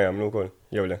immaġina ma jagħmlu wkoll.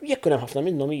 Jew le. Jekk hemm ħafna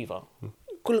minnhom iva.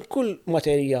 Kull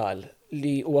materjal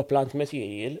li huwa plant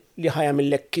material li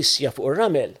ħajamillek kissja fuq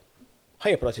ir-ramel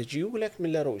ħajproteġijulek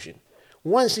mill-erosion.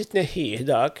 Once li tneħħih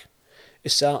dak,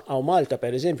 issa għaw Malta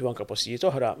per eżempju anka postijiet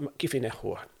oħra, kif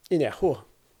ineħħuh? Ineħħuh,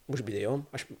 mhux bidejhom,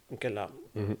 għax nkella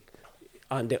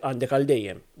għandek għal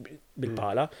dejjem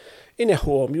bil-pala,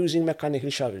 ineħħuhom using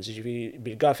mechanical shovels, ġifieri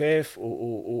bil-gafef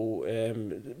u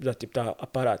dat tip ta'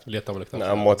 apparat. Li jattamlu iktar.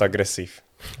 Mod aggressiv.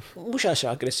 Mhux għax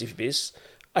aggressiv biss,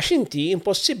 għax inti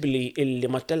impossibbli illi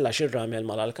ma tellax ir-ramel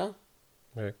mal-alka.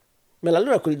 Mela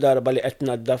allura kull darba li qed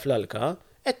tnaddaf l-alka,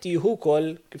 qed tieħu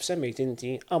wkoll kif semmejt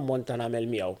inti ammont ta' nagħmel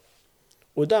miegħu.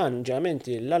 U dan ġeneralment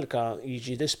l-alka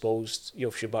jiġi disposed jew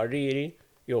f'xi barrieri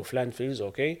jew f'landfills,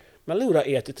 okay? Ma allura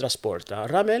qiegħed titrasporta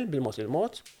ramel bil-mod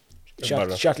il-mod,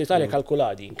 xart li tali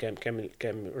kalkuladi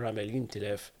kemm ramel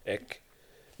jintilef hekk.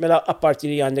 Mela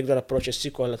apparti li għandek dal proċessi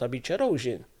kollha ta' beach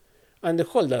erosion, għandek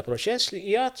koll dal proċess li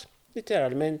qiegħed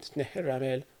literalment tneħħi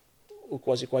ramel u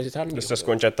kważi tal-mil. L-istess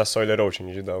konċett ta' soil erosion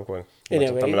jiġi daw wkoll.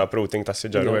 Tagħmilha pruting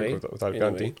tas-siġar u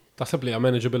tal-pjanti. Taħseb li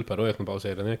manageable però jekk nibgħu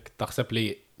sejrin hekk, taħseb li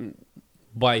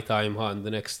by time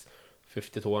the next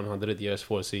 50 to 100 years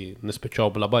forsi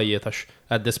nispiċċaw bla bajjiet għax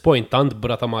at this point tant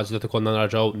brata maġli li konna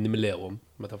narġaw nimlewhom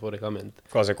metaforikament.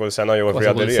 Kważi kull sena jew every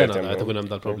other year. Qed ikun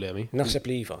hemm dal-problemi. Naħseb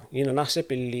li iva. Jiena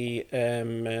naħseb illi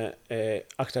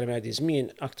aktar medi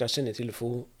żmien aktar se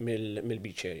nitilfu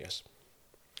mill-beach areas.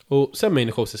 U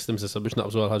semmejn ecosystems issa biex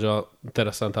naqbżu għal ħaġa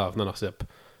interessanti ħafna naħseb.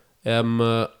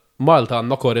 Malta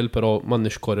għandna coral però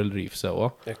m'għandniex coral reef sewwa.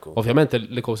 Ovvjament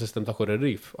l-ecosystem ta' coral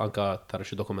reef anka tara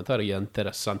xi dokumentarji hija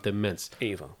interessanti immens.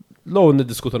 Iva. Law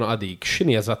niddiskutuna għadik,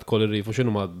 x'inhi eżatt coral reef u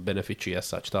x'inhuma benefiċċji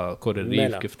as-saċ ta' coral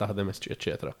reef kif taħdem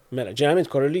eċetera. Mela, ġeneralment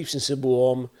coral reefs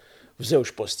insibuhom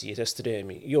f'żewġ postijiet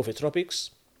estremi, jew fi tropics,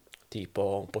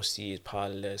 tipo postijiet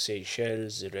bħal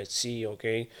Seychelles, Red Sea,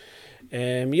 okay?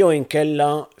 Jew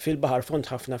inkella fil-baħar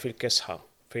font ħafna fil-kesħa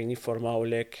fejn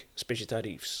jiffurmawlek speċi ta'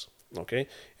 reefs. Okay?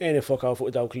 Nifokaw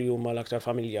fuq dawk li huma l-aktar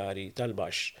familjari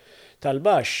tal-baxx.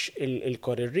 Tal-baxx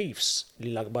il-coral reefs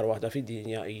li l-akbar waħda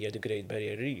fid-dinja hija the Great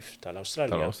Barrier Reef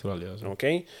tal-Awstralja.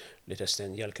 Okay? Li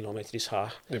testendi għal kilometri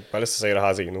sħaħ. Palissa sejra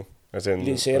ħażinu.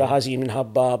 Li sejra ħażin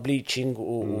minħabba bleaching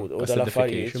u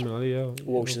dal-affarijiet.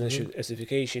 U ocean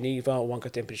acidification iva u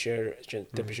anke temperature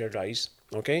rise.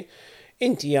 Okay?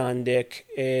 Inti għandek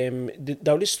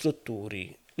daw l-istrutturi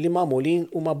li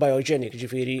magħmulin huma biogenic,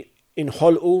 ġifieri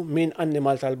inħolqu minn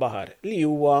annimal tal-baħar li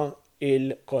huwa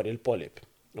il-coral polyp.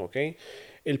 Okay?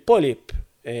 Il-polyp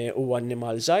huwa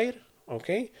annimal żgħir,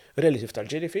 okay? Relative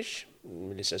tal-jellyfish,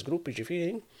 mill-istess grupp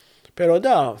ġifieri, però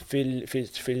da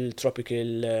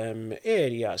fil-tropical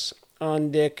areas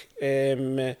għandek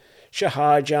xi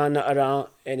ħaġa naqra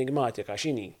enigmatika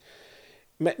x'inhi.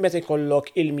 Meta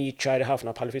jkollok ilmi ċari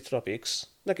ħafna bħal fit-tropics,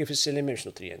 dak ifisser li m'hemmx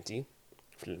nutrijenti.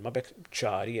 Fil-mabek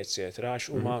ċari, etc.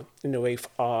 Għax huma in a way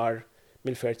fqar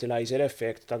mill-fertilizer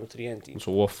effect ta' nutrienti.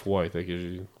 So off-white, ek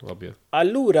jiġi abjad.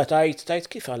 Allura tajt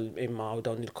kif imma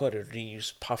dawn il-coral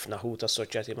reefs b'ħafna ħut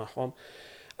assoċjati magħhom,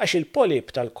 għax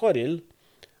il-polip tal-coral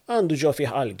għandu ġo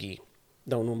fih algi,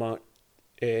 dawn huma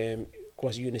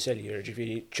kważi unicellular,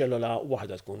 ġifieri ċellola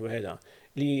waħda tkun weħeda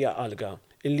li hija alga,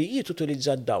 illi jiet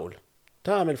utilizza d-dawl,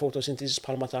 tagħmel photosynthesis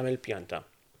bħalma tagħmel pjanta.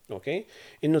 Okay?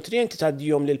 Il-nutrienti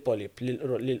tgħaddihom lil-polip,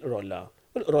 lil-rolla.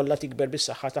 Il-rolla tikber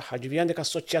bis-saħħa tagħha, ġifieri għandek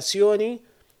assoċjazzjoni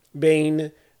bejn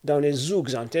dawn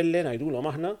iż-żug żantelle ngħidulhom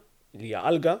aħna li hija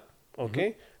alga, okay?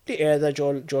 Li qiegħda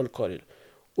ġol coral.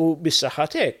 U bis-saħħa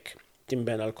hekk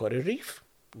timbena l-coral reef,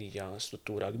 li hija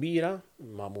struttura kbira,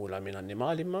 magħmula minn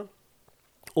annimali imma.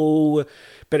 U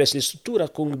peress li struttura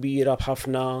tkun kbira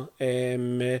b'ħafna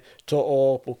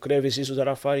toqob u crevices u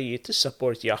dar affarijiet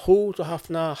tissapportja ħut u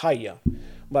ħafna ħajja.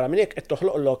 Barra minn hekk qed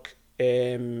toħloqlok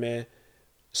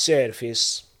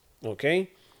surface, okay?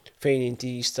 Fejn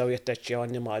inti jistgħu jattaċċjaw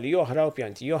annimali oħra u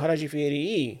pjanti oħra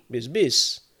ġifieri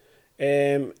biss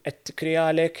qed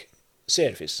tikkrealek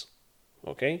surface,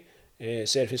 okay?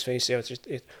 Surface fejn sew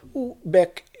u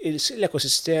bekk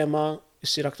l-ekosistema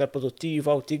issir aktar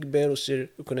produttiva u tikber u ssir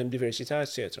ikun hemm diversità,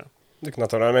 etc. Dik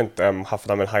naturalment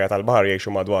ħafna mill-ħajja tal-baħar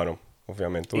jgħixu madwarhom,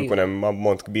 ovvjament, u jkun hemm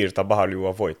ammont kbir ta' baħar li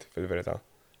huwa vojt fil-verità.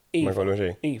 Ma jkollu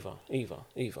xejn. Iva.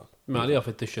 Ma għalija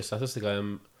fit-tixxi statistika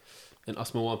hemm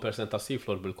inqasmu 1% ta'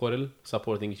 seafloor bil-coral,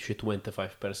 supporting xi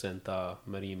 25% ta'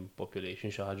 marine population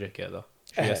xi ħaġa keda.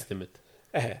 Xi estimate.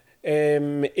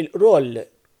 Il-roll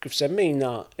kif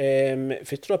semmejna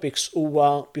fit-tropics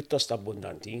huwa pjuttost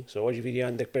abbundanti, so ġifieri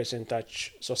għandek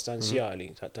percentaġġ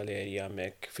sostanzjali tal-erja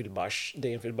hemmhekk fil-baxx,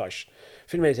 dejjem fil-baxx.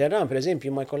 Fil-Mediterran,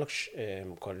 pereżempju, ma jkollokx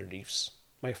coral reefs,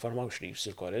 ma jifformawx reefs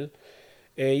il-coral,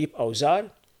 jibqgħu żgħar,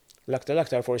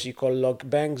 l-aktar forsi jkollok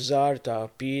bank żgħar ta'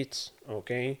 peat,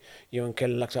 okay? Jew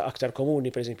inkella aktar komuni,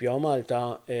 pereżempju għaw Malta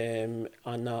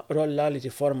għandna rolla li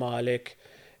tifforma għalek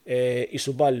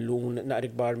isu ballun naqra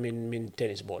ikbar minn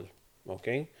tennis ball.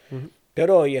 Okay?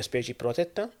 Però hija speċi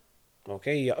protetta,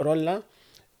 okay? Hija rolla,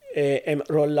 hemm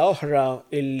rolla oħra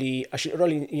illi għax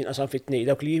il-rolli jinqasam fit-tnejn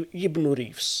dawk li jibnu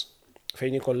reefs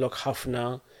fejn ikollok ħafna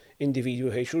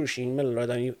individwi ħej xulxin mela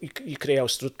dan jikkrejaw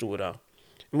struttura.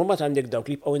 Imma mbagħad għandek dawk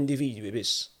li jibqgħu individwi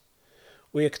biss.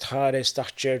 U jekk tħares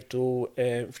taħt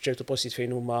f'ċertu postijiet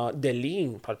fejn huma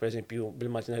dellin, bħal pereżempju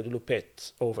bil-Malti ngħidulu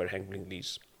pet overhang bl-Ingliż,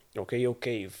 okay? Jew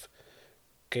cave.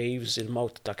 Caves,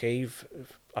 il-mawt ta' cave,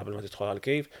 qabel ma tidħol għal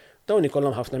cave, dawn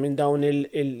ikollhom ħafna minn dawn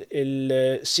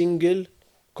il-single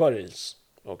corals,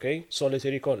 okay?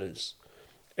 Solitary corals.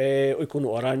 U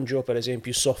jkunu oranġo, per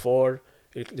eżempju, sofor,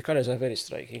 the colors are very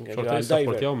striking. Xorta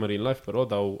jisapportjaw marine life, però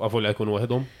daw għavolja jkunu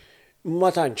waħedhom?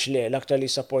 Ma tantx le, l-aktar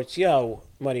li sapportjaw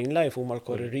marine life huma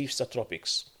l-coral reefs ta'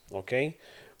 tropics, okay?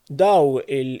 Daw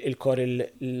il-coral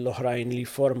l-oħrajn li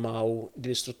formaw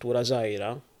din struttura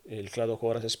żgħira,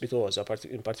 il-Cladocora cespitosa,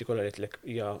 in partikolari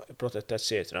hija protetta,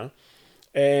 etc.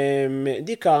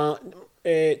 Dika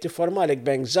tifformalek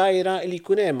bank żgħira li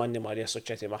jkun hemm annimali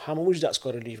assoċjati magħha, ma mhux daqs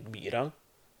coral reef kbira.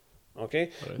 Okay?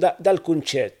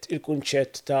 Dal-kunċett,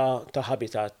 il-kunċett ta'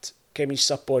 habitat kemm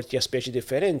jissapportja speċi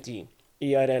differenti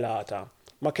hija relata,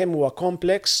 ma kemm huwa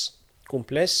kompless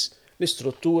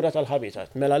l-istruttura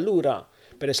tal-habitat. Mela allura,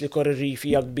 peress li coral reef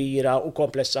hija kbira u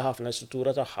komplessa ħafna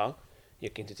l-istruttura tagħha,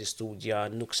 jekk inti tistudja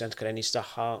nooks and crannies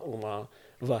tagħha huma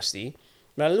vasti,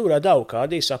 mela allura dawka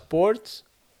they support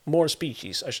more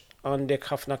species għax għandek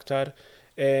ħafna aktar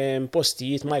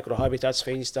postijiet microhabitats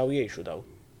fejn jistgħu jgħixu daw.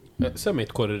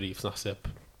 Semmejt coral reefs naħseb.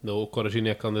 No,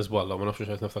 korreġini jekk għandis balla, ma nafx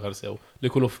xejn niftakar sew. Li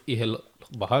jkunu f'iħel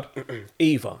baħar?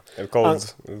 Iva.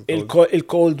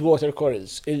 Il-cold water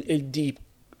corals, il-deep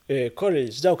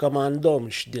corals, dawka ma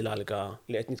għandhomx dil-alga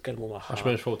li qed nitkellmu magħha. Għax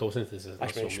m'hemmx photosynthesis.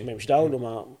 Għax m'hemmx dawn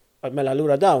huma mela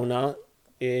allura dawna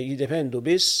jiddependu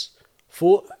biss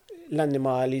fuq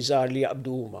l-annimali żgħar li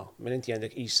jaqbdu huma. Mela inti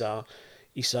għandek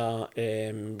isa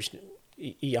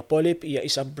hija polip, hija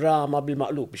isa brama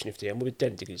bil-maqlub biex niftehmu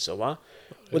bit-tentacles sewwa.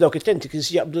 U dawk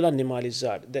it-tentacles jaqbdu l-annimali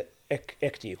żgħar,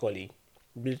 hekk tiekoli.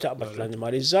 Bil-taqbad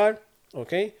l-annimali żgħar,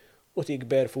 okay? U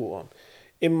tikber fuqhom.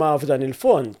 Imma f'dan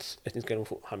il-font qed nitkellmu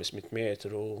fuq 500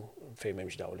 metru fejn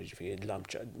m'hemmx dawl ġifieri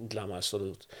dlama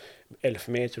assolut 1000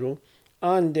 metru,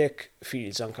 għandek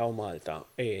fields anke Malta,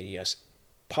 areas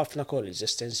b'ħafna corals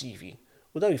estensivi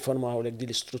u dawn jiformawlek din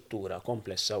l-istruttura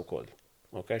komplessa wkoll.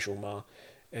 Okay, x'huma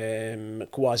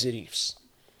kważi reefs.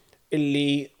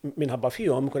 Illi minħabba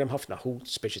fihom ikun hemm ħafna ħut,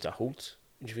 speċi ta' ħut,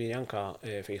 ġifieri anke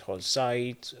fejn jidħol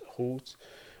sajd, ħut,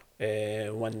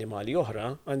 u annimali oħra,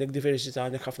 għandek diversità,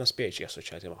 għandek ħafna speċi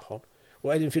assoċjati magħhom. U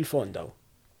qegħdin fil-fond daw.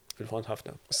 fil-fond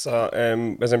ħafna. Sa,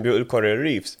 eżempju, il-coral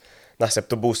reefs, naħseb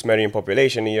to boost marine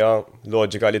population hija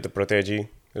loġika li tipproteġi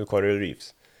il-coral reefs.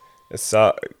 Issa,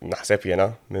 naħseb jena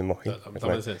minn moħħi.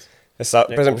 Tagħmel sens. Issa,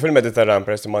 per eżempju, fil-Mediterran,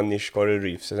 per m'għandniex coral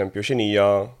reefs, eżempju, x'inhija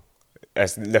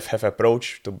left-half approach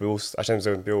to boost, għax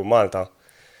eżempju, Malta,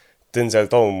 tinżel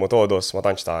tom u todos ma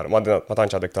tantx tara, ma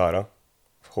tantx għadek tara,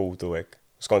 f'ħutu hekk.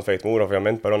 Skont fejn tmur,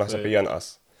 ovvjament, però naħseb hija nqas.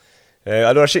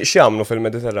 Allura x'jagħmlu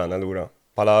fil-Mediterran allura?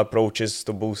 Bħala approaches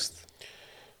to boost?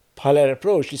 Bħala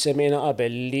approach li semmejna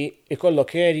qabel li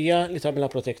ikollok area li tagħmilha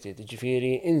protected,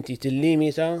 ġifieri inti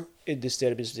tillimita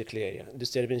id-disturbance dik l-area.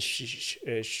 Disturbance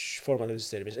x'forma ta'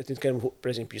 disturbance? Qed nitkellmu fuq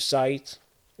pereżempju site,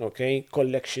 okay,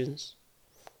 collections,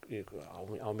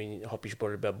 għaw min ħobb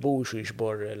jiġbor il-babbux u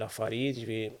jiġbor l-affarijiet,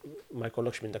 ġifieri ma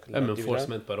jkollokx minn dak Hemm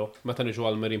enforcement però, meta niġu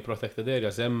għal marine protected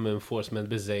areas hemm enforcement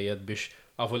biżejjed biex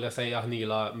għafu li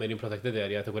sejjaħnila marine protected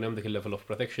area tkun hemm dik il-level of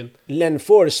protection.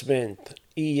 L-enforcement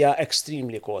hija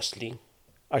extremely costly.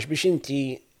 Għax biex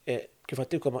inti kif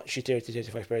għattilkom xi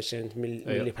 30-35%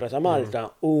 mill-libra ta'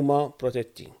 Malta huma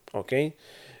protetti, ok?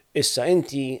 Issa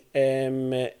inti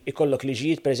ikollok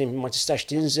liġijiet, pereżempju ma tistax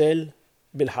tinżel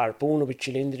bil-ħarpun u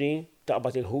bil-ċilindri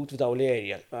taqbad il-ħut f'daw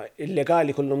l-area.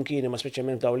 Illegali kullum kieni ma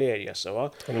speċjalment f'daw l-area, sawa.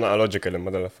 Tkun naqa logical imma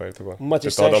dal-affarijiet ukoll. Ma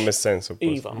tistax mis-sens.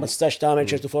 Iva, ma tistax tagħmel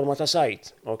ċertu forma ta' sajt,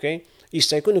 ok?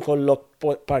 Jista' jkun ikollok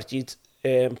partijiet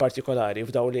partikolari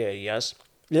f'daw l-areas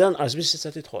li lanqas biss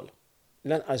tista' tidħol.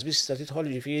 Lanqas biss tista' tidħol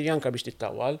ġifieri anke biex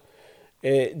tittawwal.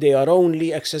 They are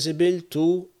only accessible to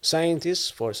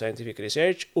scientists for scientific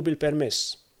research u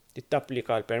bil-permess.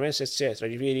 Tittapplika l-permess,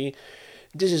 etc. Ġifieri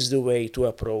this is the way to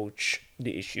approach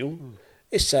the issue.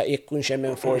 Issa jekk kun xem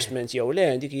enforcement jew le,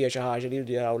 dik hija xi ħaġa li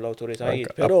jdieraw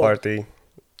l-awtoritajiet. Però Apparti,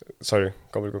 sorry,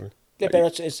 kompli. le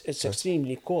però it's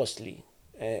extremely costly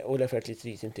u l-effort li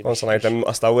trid inti. Onsa ngħid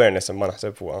għasta awareness imma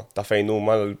naħseb fuqha ta' fejn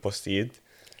huma l-postijiet.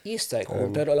 Jista'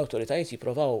 jkun, però l-awtoritajiet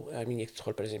jippruvaw min jekk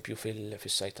tidħol pereżempju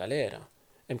fis-sajt tal-era,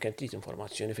 hemm kemm trid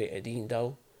informazzjoni fejn qegħdin daw,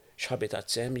 x'habitat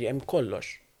sem li hemm kollox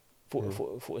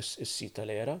fuq is-sit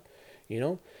tal-era, you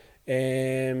know.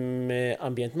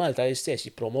 Ambjent Malta istess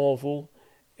jippromovu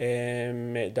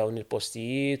dawn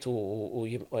il-postijiet u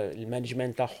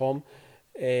il-management tagħhom.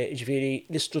 Ġifieri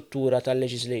l-istruttura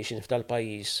tal-legislation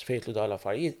f'tal-pajjiż fejtlu dawn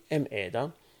l-affarijiet hemm qiegħda.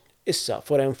 Issa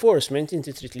for enforcement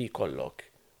inti trid li jkollok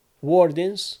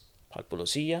wardens bħal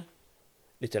pulizija,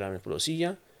 li tilgħam il-pulizija,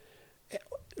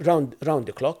 round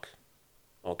the clock,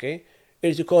 okay?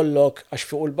 Irid ikollok għax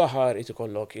fuq il-baħar irid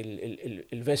ikollok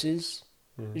il-vessels.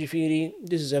 Ġifieri,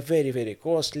 this is a very, very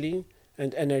costly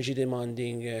and energy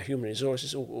demanding human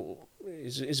resources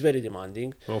is very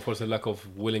demanding. Or forse lack of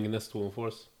willingness to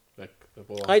enforce?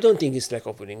 I don't think it's lack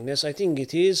of willingness. I think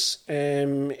it is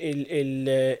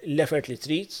l-effort li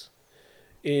trid,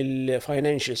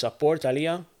 il-financial support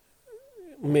għalija,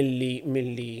 milli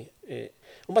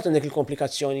mbagħad għandek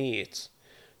il-komplikazzjonijiet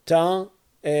ta'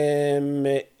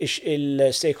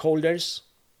 il-stakeholders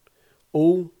u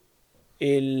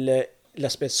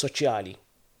l-aspett soċjali.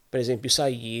 Per eżempju,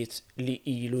 sajjiet li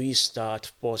ilu jistat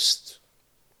f'post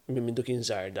minn duk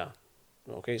inżarda.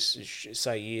 Okay,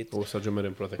 sajjiet. U saġu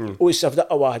marine protected. U issa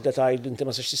f'daqqa waħda tajdu inti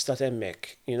ma sax tista' hemmhekk,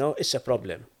 you know, it's a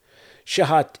problem. Xi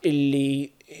ħadd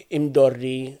illi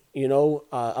imdorri, you know,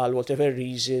 għal whatever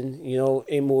reason, you know,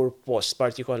 imur post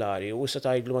partikolari u issa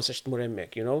tajdlu ma sax tmur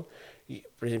hemmhekk, you know.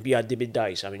 Per eżempju, jgħaddi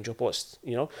bid-dajsa minn ġo post,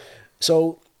 you know.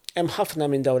 So, hemm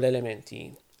ħafna minn dawn l-elementi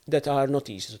that are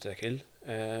not easy to tackle.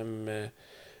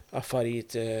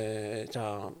 Affarijiet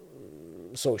ta'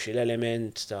 social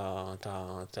element, ta'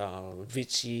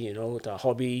 vizzi, you know, ta'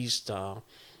 hobbies, ta'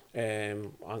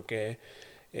 anke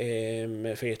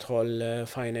fejtħol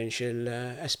financial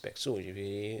aspects, u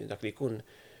ġifieri dak li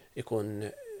ikun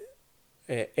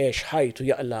eħx ħajtu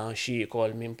jaqla xi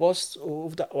jkoll minn post u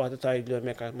f'daqqa waħda tgħidlu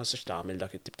hemmhekk ma sax tagħmel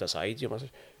dak it-tip ta' sajd, you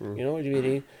know,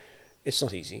 ġifieri it's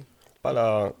not easy.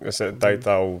 Pala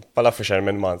tajtaw, pala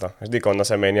fisherman Malta, dik konna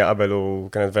semmejnja qabel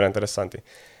u kienet vera interessanti.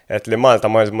 Et li Malta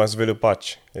ma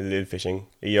żviluppax il-fishing,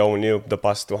 hija only the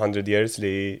past 200 years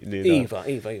li. Iva.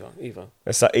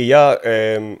 Issa hija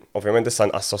ovvjament issa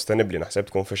nqas sostenibbli naħseb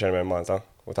tkun fisherman Malta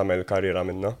u tagħmel karriera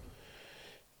minnha.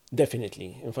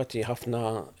 Definitely. Infatti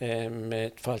ħafna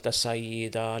tfal ta'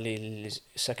 sajjida li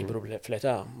issa kibru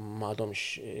fl-età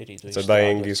m'għadhomx iridu.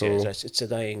 It's a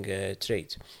dying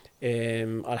trade.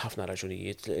 Għal ħafna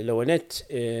raġunijiet. L-ewwel nett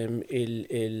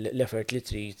l-effort li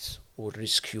trid u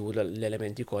r-riskju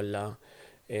l-elementi kollha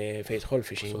fejn tħol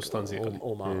fishing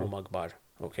huma kbar.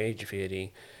 Okay, ġifieri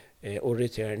u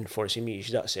return forsi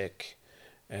mhix daqshekk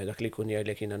dak li jkun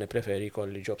jgħidlek jiena nippreferi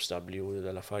jkolli job stabbli u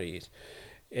dal-affarijiet.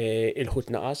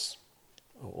 Il-ħut naqas,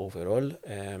 overall.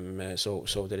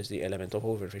 So there is the element of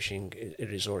overfishing,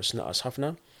 il-resource naqas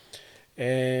ħafna.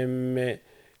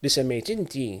 Li semmejt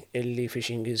inti illi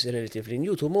fishing is relatively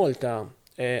new to Malta,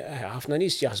 ħafna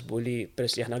nies jaħsbu li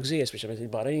peress li aħna gżejjer, speċjalment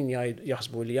il-barranin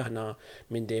jaħsbu li aħna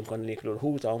minn dejjem konna niklu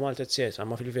l-ħuta u Malta etc.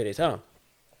 Ma fil-verità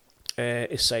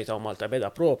is-sajta u Malta beda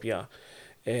propja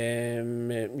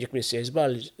jekk minn se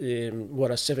żball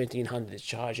wara 1700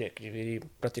 xi ħaġa ġifieri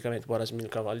prattikament wara żmien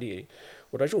il-kavallieri.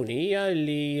 U raġuni hija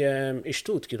li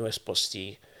ix-xtut kienu esposti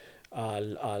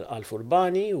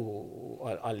għal-furbani u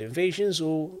għall-invasions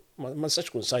u ma nistax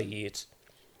tkun sajjiet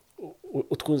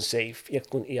u tkun safe jekk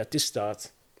tkun hija tistat.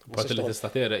 Parti li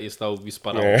tista' tereq jistgħu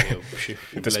jisparaw.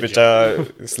 Tispiċċa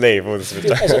slave u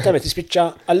tispiċċa. Eżattament, tispiċċa.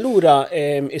 Allura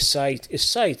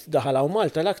is-sajt daħal hawn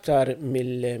Malta l-aktar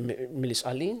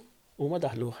mill-isqallin huma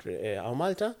daħlu hawn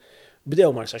Malta,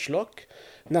 bdew Marsa Xlokk.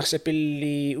 Naħseb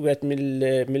illi wieħed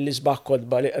mill-isbaħ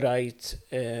kodba li qrajt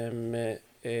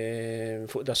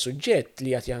fuq da suġġett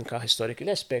li jagħti anke historical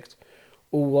aspect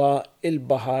huwa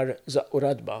il-baħar Zaqqu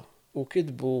Radba u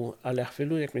kitbu għal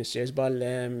ħfilu jekk minn żball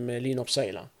Lino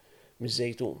Bsajla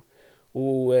miż-Żejtun.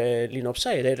 U Lino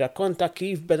Bsajla jirrakkonta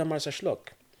kif beda Marsa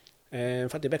Xlokk.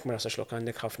 Infatti bekk Marsa Xlokk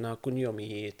għandek ħafna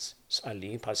kunjomijiet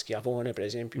sqallin bħal Skjavone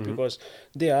pereżempju because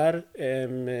they are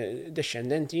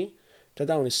descendenti ta'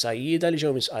 dawn is-sajjieda li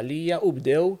ġew misqallija u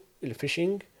bdew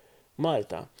il-fishing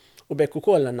Malta. U bekk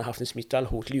ukoll għandna ħafna ismijiet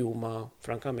tal-ħut li huma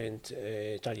frankament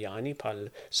Taljani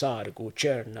bħal Sargu,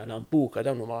 Ċerna, Lampuka,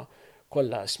 dawn huma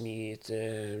kollha ismijiet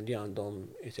li għandhom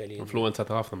Italjan. Influenza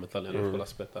ta' ħafna mit-Taljan f'kull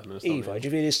aspett aħna. Iva,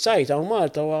 ġifieri s-sajt hawn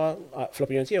Malta huwa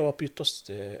fl-opinjoni tiegħu huwa pjuttost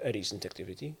a recent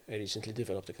activity, a recently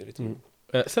developed activity.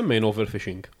 Semmejn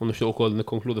overfishing, u nixtieq ukoll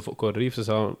nikkonkludi fuq coral reefs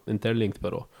sa interlinked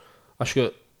però. Għax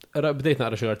bdejt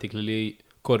naqra xi artikli li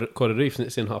coral reefs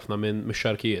niqsin ħafna minn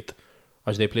mix-xarkijiet.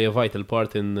 Għax they play a vital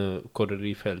part in coral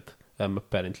reef health,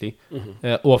 apparently.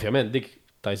 U ovvjament dik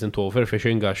ties into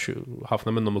overfishing għax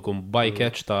ħafna minnhom ikun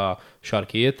bycatch ta'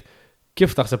 xarkijiet.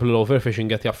 Kif taħseb li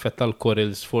l-overfishing qed jaffetta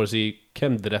l-corals forsi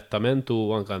kemm direttament u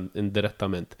anke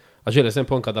indirettament? Għax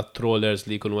eżempju anke da' trawlers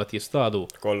li jkunu qed jistadu.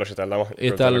 Kollox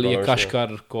Italli kaxkar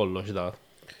kollox da.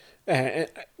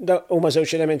 Huma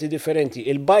żewġ elementi differenti.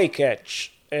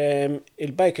 Il-bycatch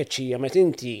hija meta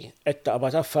inti qed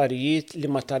taqbad affarijiet li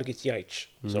ma targetjajtx.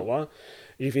 Sewwa,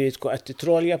 ġifieri tkun qed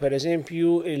titrolja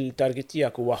pereżempju il-target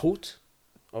tiegħek huwa ħut,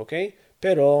 okay?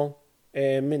 Però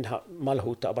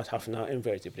mal-ħut taqbad ħafna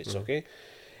invertebrates, okay?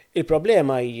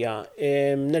 Il-problema hija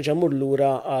nerġa' mmur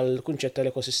lura għall kunċett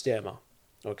tal-ekosistema,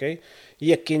 okay?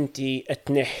 Jekk inti qed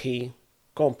tneħħi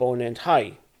component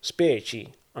high, speċi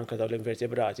anke dawn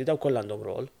l-invertebrati, daw kollha għandhom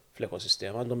rol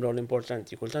fl-ekosistema, għandhom rol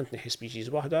importanti, kultant neħi species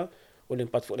waħda u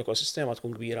l-impatt fuq l-ekosistema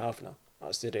tkun kbira ħafna,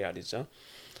 għas tirrealizza.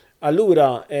 Allura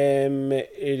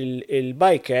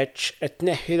il-bycatch qed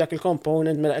tneħħi dak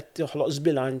il-component mela qed toħloq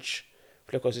żbilanċ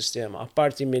fl-ekosistema,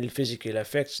 apparti mill-physical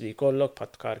effects li jkollok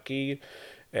bħal tkarkir,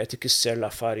 tikisser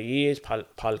l-affarijiet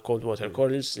bħal cold water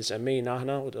corals li semmejna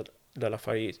aħna u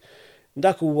dal-affarijiet.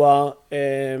 Dak huwa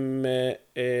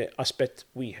aspett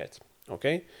wieħed,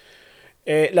 okay?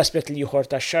 L-aspett li ieħor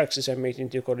tax-sharks li semmejt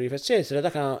inti coral reef etc.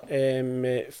 Dak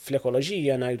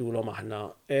fl-ekoloġija ngħidulhom aħna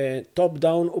top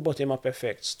down u bottom up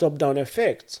effects. Top down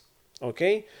effects,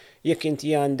 okay? Jekk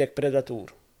inti għandek predatur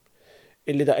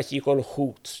illi da qed jiekol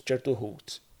ħut, ċertu ħut,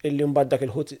 illi mbagħad dak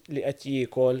il-ħut li qed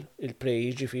jiekol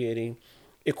il-prey ġifieri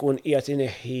ikun qiegħed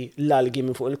ineħħi l-algi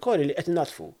minn fuq il-korri li qed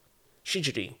natfu.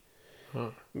 X'jiġri?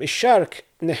 Ix-shark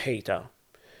neħħejta.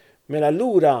 Mela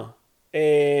allura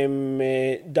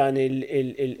dan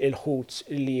il-ħut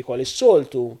li jikol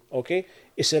is-soltu, okay,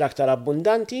 isir aktar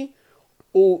abbundanti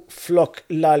u flok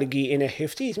l-algi ineħħi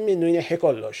ftit minnu ineħħi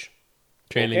kollox.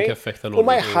 Chaining effect U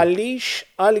ma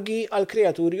jħallix algi għal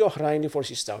kreaturi oħrajn li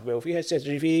forsi jistaqbew fih, etc.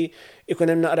 Ġifieri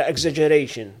ikun hemm naqra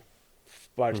exaggeration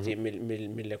f'parti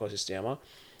mill-ekosistema.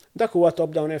 Dak huwa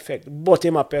top-down effect.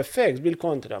 Bottom-up effect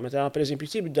bil-kontra, meta pereżempju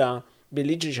tibda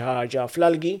billi jiġri xi ħaġa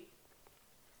fl-algi,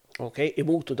 okay,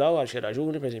 imutu daw għal xi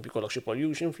raġuni, pereżempju jkollok xi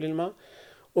pollution fl-ilma,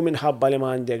 u minħabba li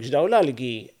ma għandekx daw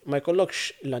l-algi ma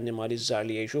jkollokx l-annimali żgħar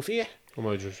li jgħixu fih. U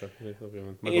ma jġux,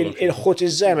 ovvjament. Il-ħut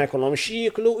iż-żgħar ma jkollhomx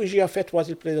jieklu u jiġi affettwat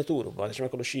il-predatur bħaliex ma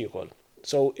jkollux jiekol.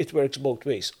 So it works both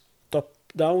ways. Top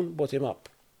down, bottom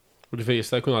up. U ġifieri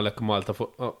jista' jkun għalhekk Malta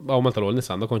fuq Malta l-ewwel nies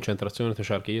għandha konċentrazzjoni ta'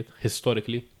 xarkijiet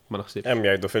historically ma naħsibx. Hemm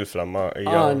jgħidu fil-flamma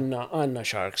għandna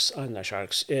sharks.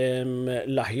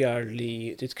 L-aħjar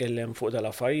li titkellem fuq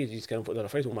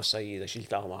dal-affarijiet huma s-sajjieda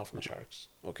xiltaqhom ħafna sharks,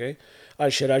 okay?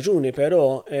 Għal xi raġuni però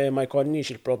ma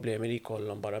jkollniex il-problemi li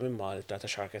jkollhom barra minn Malta ta'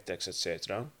 shark attacks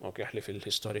etc. Okay, ħli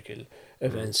fil-historical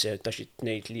events ta' xi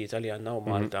tnejn tlieta li għandna u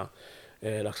Malta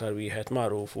l-aktar wieħed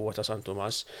magħruf huwa ta' San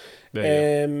Tomas.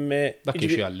 Dak kien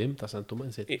xi għallim ta' San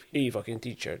Tomas. Iva kien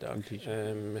teacher dak.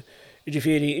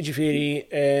 Ġifieri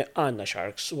għandna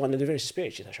sharks u għandna diversi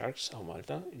speċi ta' sharks hawn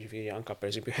Malta. Ġifieri anke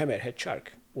pereżempju hammerhead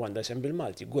shark u għandha sem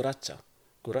bil-Malti, gurazza.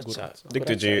 Dik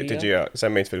tiġi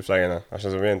semmejt fil-fla jena, għax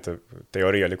ovvjament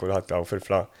teorija li kulħadd għaw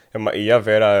fil-fla. Imma hija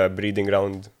vera breeding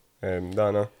ground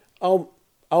dana.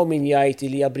 Għaw min jgħid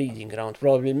li hija breeding ground,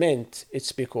 probablement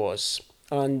it's because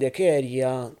għandek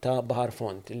area ta' Bahar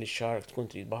Font, li x-shark tkun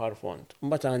trid Bahar Font.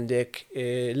 Mbagħad għandek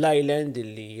l-island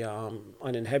li hija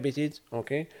uninhabited,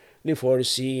 okay? Li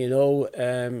forsi,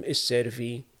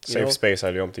 isservi. Safe space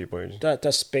għal-jom tipo.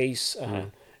 Ta' space,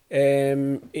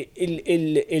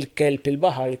 il-kelb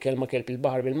il-bahar, il-kelma kelb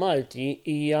il-bahar bil-Malti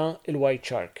hija il-white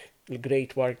shark,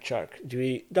 il-great white shark.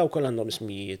 Daw kol għandhom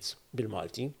ismijiet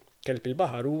bil-Malti. Kelb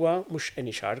il-bahar huwa mhux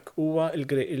any shark, huwa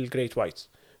il-great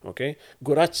white. Okay?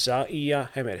 Gurazza hija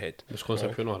hammerhead. Mhux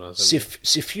konseption oħra.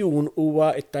 Sifjun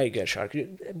huwa il-tiger shark,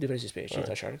 diversi speċi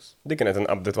ta' sharks. Dik kienet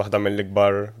inqabdet waħda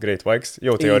mill-ikbar great whites,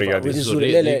 jew teorija di.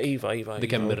 Iva.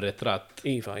 Dik hemm ir-ritratt.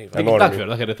 Iva. Dak ver,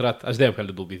 dak ir-ritratt għax dejjem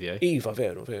kellu dubji tiegħi. Iva,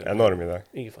 veru. Enormi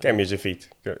dak. Kemm jiġi fit?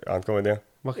 Għandkom idea?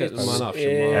 Ma nafx.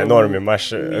 Enormi,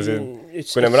 max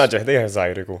kun hemm raġeħ dejja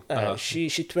żgħiriku. Xi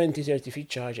 20-30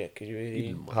 feet ċaġek.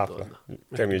 Ħafna.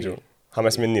 Kemm jiġu?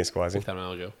 5 minn nies kważi.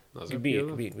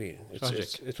 Kbir.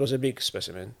 It was a big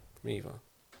specimen. Iva.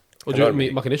 U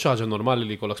ma kienx ħaġa normali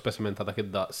li jkollok specimen ta' dak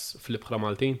id-daqs fl-ibħra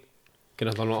Maltin?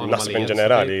 Kienet normali. Naħseb in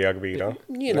ġenerali hija kbira.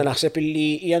 Jiena naħseb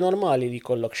li hija normali li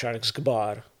jkollok sharks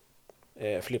kbar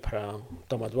fl-ibħra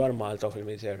ta' madwar Malta u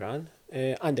fil-Mediterran.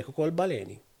 Għandek ukoll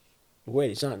baleni.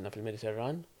 Wales għandna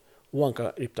fil-Mediterran u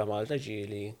anke qrib ta' Malta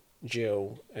ġieli ġew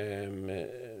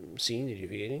sin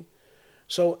ġifieri.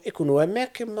 So, ikunu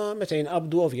hemmhekk imma meta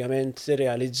jinqabdu ovvjament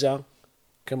realizza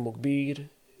kemm kbir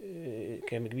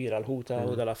għal-ħuta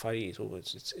u dal-affarijiet u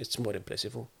it's more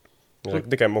impressive.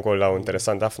 Dik hemm ukoll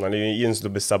interessanti ħafna li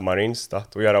jinslu bis-submarines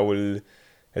taħt u jaraw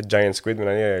il-giant squid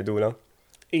minn għalija jgħidula.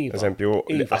 Eżempju,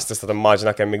 għas tista'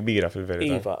 timmaġina kemm kbira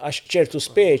fil-verità. Iva, għax ċertu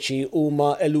speċi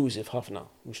huma elusive ħafna,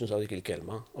 biex nusaw dik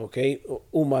il-kelma, okay?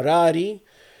 Huma rari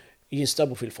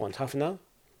jinstabu fil-fond ħafna,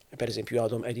 pereżempju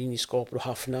għadhom qegħdin jiskopru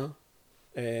ħafna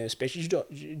speċi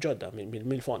ġodda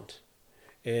mill-font.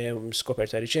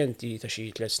 Skoperta riċenti ta' xi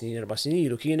 3 snin, 4 snin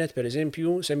ilu kienet, per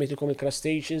eżempju, semmejtilkom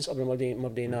il-crustaceans, qabel ma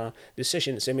bdejna this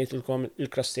session, semmejtilkom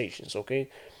il-crustaceans, ok?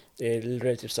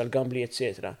 Il-relatives tal-gambli,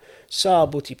 etc.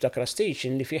 Sabu tip ta'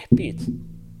 crustacean li fih pit.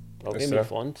 Ok,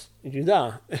 mill-font. Da,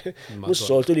 mhux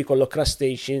soltu li kollok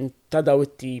crustacean ta' daw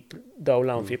it-tip, daw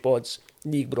l-amphipods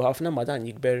li jikbru ħafna ma dan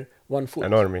jikber 1 foot.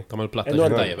 Enormi. Tam il-platta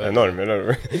Enormi.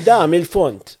 Da,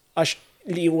 mill-font. Għax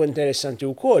li huwa interessanti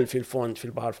wkoll fil-font,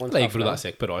 fil-Bahar Font. La jikbru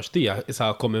daqshekk, però għax dija isa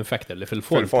common factor li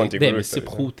fil-font dejjem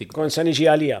issibħuti. Konsa niġi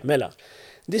għalija, mela.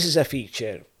 This is a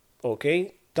feature, okay,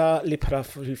 ta' libħra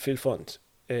fil-font.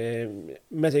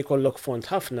 Meta jkollok font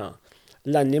ħafna,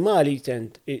 l-annimali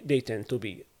they tend to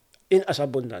be inqas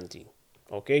abbundanti.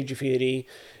 Okay, ġifieri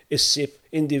issib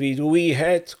individu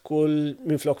wieħed kull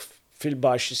minflok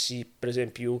fil-baxx issib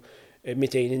pereżempju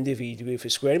 200 individwi fi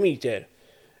square meter.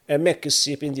 Hemmhekk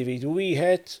issib individu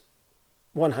wieħed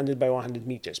 100 by 100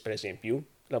 meters, per eżempju,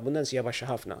 l-abbundanzija baxxa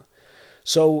ħafna.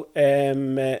 So,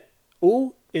 u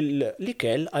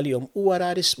l-ikel għal-jom huwa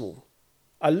rarismu.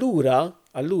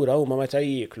 Allura huma meta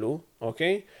jieklu,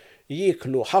 okay?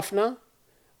 Jieklu ħafna,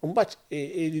 u mbagħad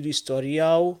iridu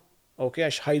jistorjaw, okay,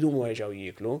 għax ħajdumu jerġgħu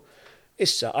jieklu.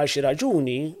 Issa għal xi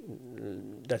raġuni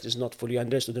that is not fully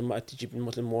understood imma qed tiġi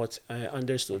bil-mod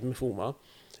understood mifhuma.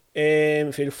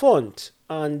 Fil-font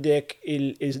għandek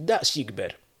il-daqs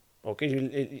jikber. Okay?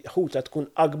 Il-ħuta tkun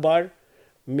akbar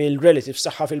mill-relatives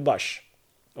saħħa fil-baxx.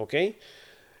 Okay?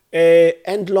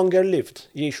 And longer lived,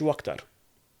 jiexu aktar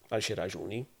għal xi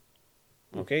raġuni.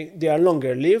 Okay? They are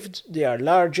longer lived, they are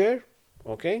larger.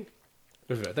 Okay?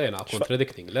 Verda jena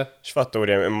contradicting, le?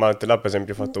 X'fatturi, imma tilab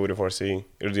eżempju fatturi forsi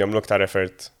irridu jagħmlu aktar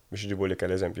effort biex iġibu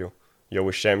l-ikel eżempju. Jew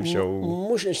ix-xemx jew.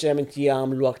 Mhux neċessarjament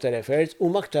jagħmlu aktar effort,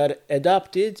 huma aktar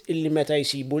adapted illi meta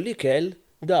jsibu l-ikel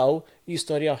daw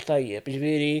jistorjaw tajjeb.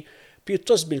 Ġifieri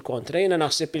pjuttost bil-kontra, jiena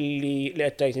naħseb illi li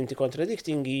qed tgħid inti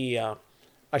contradicting hija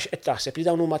għax qed taħseb li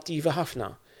dawn huma attivi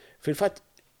ħafna. Fil-fatt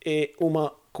huma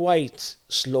quite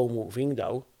slow moving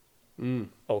daw.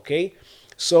 Okay?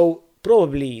 So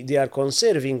probably they are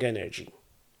conserving energy.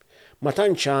 Ma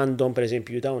tantx għandhom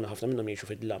pereżempju dawn ħafna minnhom jgħixu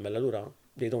fid-dlamel, allura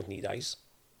they don't need eyes.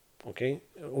 Okay?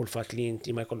 U l-fatt li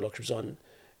inti ma jkollokx bżonn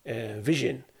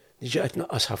vision, diġà qed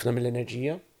naqqas ħafna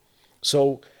mill-enerġija.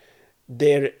 So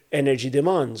their energy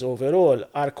demands overall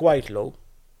are quite low.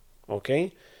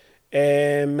 Okay?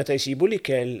 Meta jsibu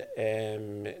l-ikel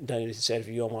dan li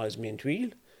servi jom għal żmien twil.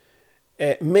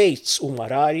 Mates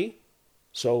huma rari,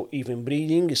 so even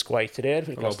breeding is quite rare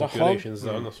fil-każ tagħhom.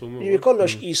 Jiġifieri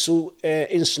kollox qisu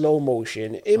in slow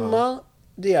motion, imma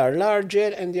they are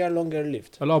larger and they are longer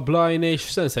lived. Allora blindness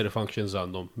sensory functions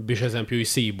għandhom biex eżempju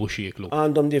jisibu xieklu.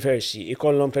 Għandhom diversi.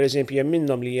 Ikollhom pereżempju hemm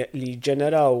minnhom li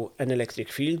ġeneraw an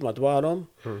electric field madwarhom,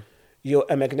 jew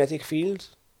a magnetic field.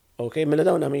 Okay, mela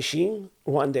dawn mixin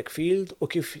u għandek field u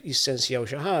kif jissensjaw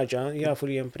xi ħaġa jafu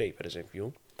li hemm prey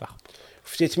pereżempju.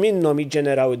 Ftit minnhom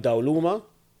jiġġeneraw id-dawluma,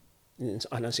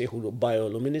 aħna nsejħulu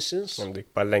bioluminescence.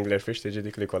 Dik pal-angler fish tiġi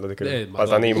dik li kollha dik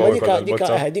il-patanima.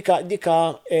 Dika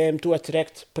to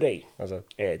attract prey.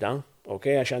 Eda,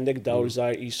 okay, għax għandek dawl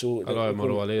żgħar qisu.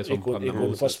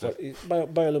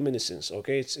 Bioluminescence,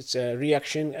 okay, it's a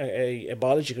reaction, a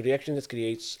biological reaction that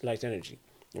creates light energy.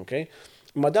 Okay?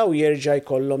 Ma daw jerġa'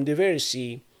 jkollhom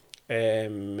diversi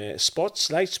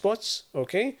spots, light spots,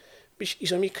 okay? Biex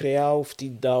jisom jikkreaw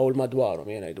ftit dawl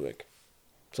madwarhom jien ngħidu hekk.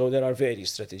 So there are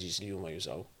various strategies li huma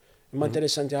jużaw. Imma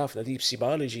interessanti ħafna deep sea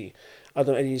biology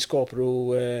għadhom qegħdin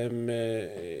jiskopru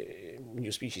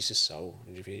new species issa,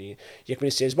 ġifieri. Jekk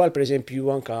min żball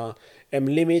pereżempju anke hemm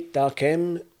limit ta'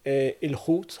 kemm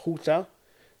il-ħuta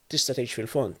tista' tgħix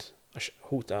fil-fond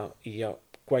għax ħuta hija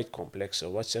quite complex,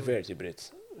 so what's a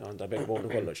vertebrate għandha backbone u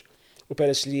kollox. U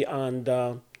peress li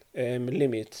għandha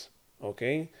limit,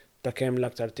 okay, ta' kemm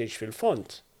l-aktar tgħix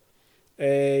fil-fond.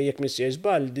 Jekk missier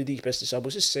żball, the deepest isabu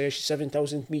s'issa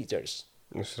 7,000 meters.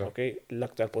 Okay,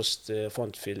 l-aktar post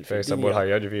font fil-dinja. Fejsabu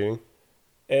l-ħajja ġifieri?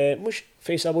 Mhux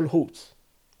fejsabu l-ħut.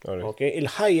 Okay,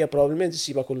 il-ħajja probabbilment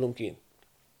issiba kullum kien.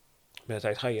 Meta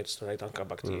tajt ħajja tista' tajt anke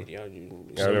bakterja.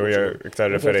 Iktar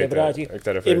referenti.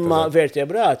 Imma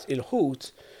vertebrat, il-ħut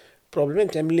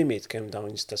probabbilment hemm limit kemm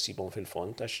dawn jista' ssibhom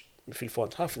fil-fond għax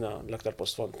fil-fond ħafna l-aktar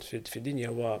post font fid-dinja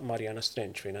huwa Mariana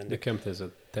Trench fejn għandek. Kemm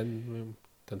teżed?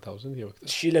 10,000 jew iktar?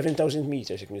 Xi 11,000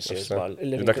 meters jekk nissier żball.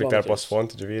 Dak iktar post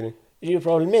font ġifieri?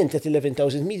 Probablement qed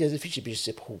 11,000 meters diffiċli biex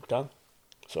issib ħuta.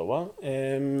 Sowa.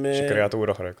 Xi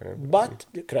kreatura oħra jkun hemm. But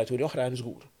kreaturi oħra hemm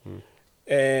żgur.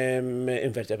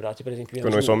 Invertebrati pereżempju.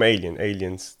 Kunu jisom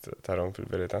aliens tarhom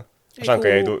fil-verità. Għax anke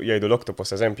jgħidu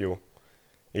l-octopus eżempju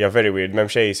hija very weird,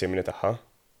 m'hemm xejn simili tagħha.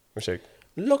 Mhux hekk.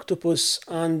 L-octopus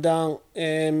għandha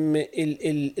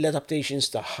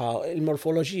l-adaptations tagħha,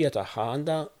 il-morfoloġija tagħha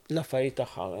għandha l-affarijiet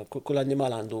tagħha, kull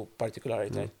annimal għandu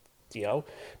partikolarità tiegħu.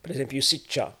 Pereżempju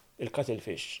siċċa,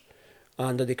 il-cuttlefish,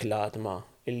 għandha dik l-adma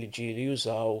illi ġieli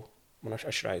jużaw, ma nafx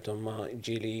għax rajthom, ma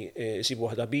ġieli jsibu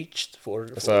waħda beached for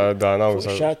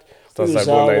xatt.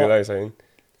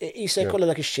 Isa jkollha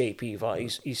dak ix-shape iva,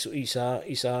 isa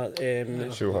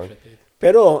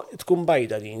però tkun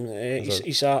bajda din,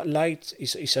 isa light,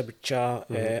 isa biċċa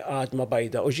għadma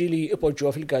bajda, u ġili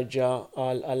ipoġġuha fil-gaġġa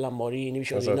għall-ammorini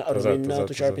biex għolli naqru minna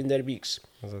to sharpen their beaks.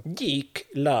 Dik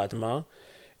l-għadma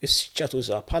is-siċċa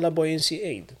tuża bħala buoyancy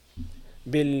aid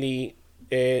billi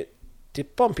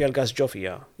tippompja l-gas ġo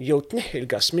fiha jew tneħħi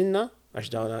l-gas minna għax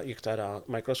dawna jiktara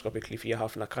microscopically fiha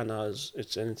ħafna canals,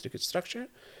 it's an intricate structure,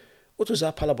 u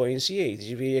tuża bħala buoyancy aid,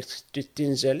 ġifieri jekk trid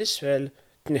tinżel isfel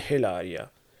tneħħi l-arja.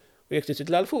 U jekk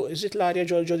titla l-fuq, iżid l-arja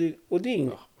ġol u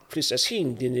din fl-istess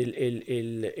ħin din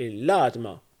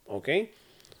l-adma, okay?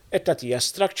 Qed tagħtiha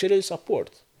structural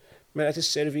support. Mela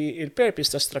tisservi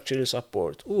il-purpose ta' structural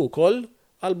support u wkoll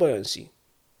għal buoyancy.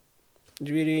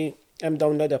 Ġifieri hemm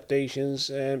dawn l-adaptations,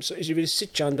 ġifieri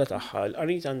s-siċċa għandha tagħha,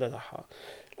 l-qarnita għandha tagħha.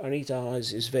 L-qarnita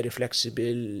is very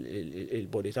flexible,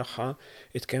 il-body tagħha,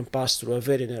 it can pass through a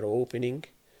very narrow opening.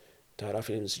 Tara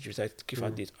films ġifieri kif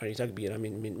għaddit qarnita kbira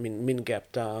minn gap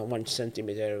ta' 1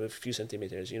 centimeter, a few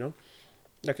centimeters, you know.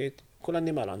 Dak kull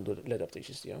annimal għandu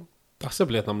l-adaptations tiegħu. Taħseb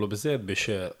li qed nagħmlu biżżejjed biex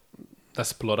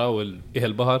esploraw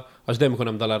il-baħar, għax dejjem ikun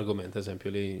hemm dal-argument, eżempju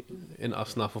li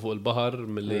inqas nafu fuq il-baħar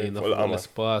milli nafu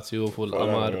l-ispazju, fuq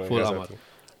il-qamar.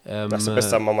 Naħseb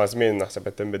issa ma' żmien naħseb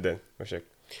qed tinbidel mhux hekk.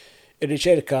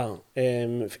 Ir-riċerka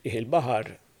il-baħar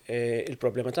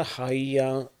il-problema tagħha hija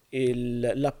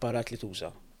l-apparat li tuża.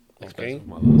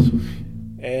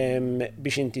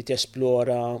 Biex inti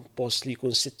tesplora post li jkun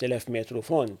 6,000 metru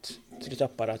font, trid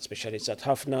apparat speċjalizzat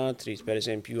ħafna, trid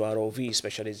pereżempju ROV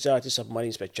speċjalizzati,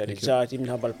 submarin speċjalizzati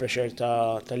minħabba l-pressure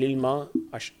tal-ilma,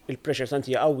 għax il-pressure tant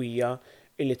hija qawwija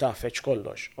illi taffeċ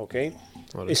kollox, okay?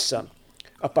 Issa,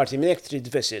 apparti minn hekk trid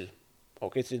vessel,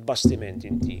 okay, trid bastiment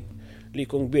inti li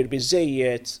jkun kbir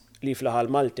biżejjed li flaħal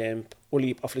mal-temp u li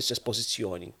jibqa' fl-istess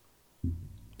pożizzjoni.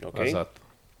 Okay?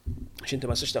 X'inti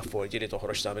ma tistax taffordi li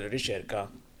toħroġ tagħmel ir-riċerka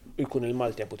u jkun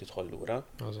il-maltemp u tidħol lura.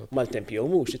 Maltemp jew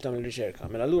mhux trid tagħmel riċerka.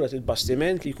 Mela allura trid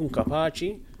bastiment li jkun kapaċi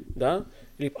da,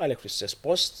 li jibqalek fl-istess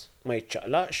post, ma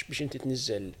jitċaqlaqx biex inti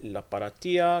tniżel l-apparat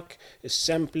tiegħek,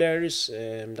 is-samplers,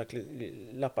 dak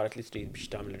l-apparat li trid biex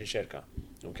tagħmel riċerka.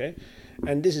 Okay?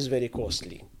 And this is very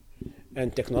costly.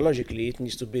 And technologically it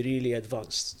needs to be really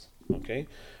advanced. Okay?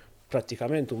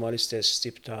 Prattikament huma l-istess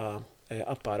tip ta'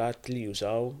 apparat li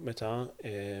jużaw meta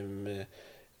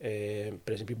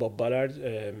per esempio Bob Ballard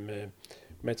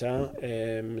meta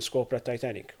skopra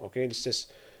Titanic. Okay? L-istess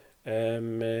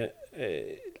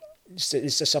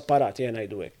apparat jena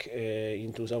jgħidu hekk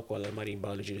jintużaw wkoll marine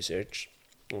biology research.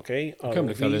 Okay? Kemm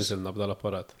l-iktar inżilna b'dal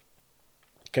apparat?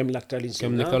 Kemm l-aktar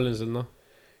inżilna?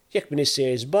 Jekk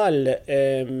b'nissir żball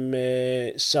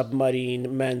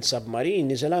manned submarine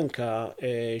niżel anka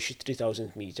xi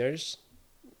 3000 meters.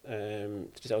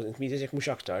 3000 meters jekk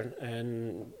mhux aktar.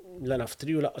 L-naf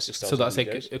 3 u laqqas 6000 meters. So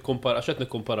daqshekk għaxet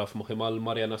nikkumpara f'moħħi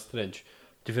mal-Mariana Trench.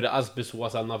 Ġifieri qasbis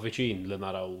wasalna viċin li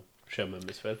naraw x'hemm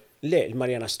isfel. Le,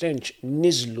 il-Mariana Trench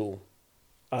niżlu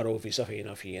ROV sa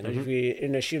fejna fien, ġifieri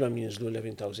irnexxielhom jinżlu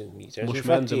 11,000 meters. Mhux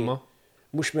mend imma?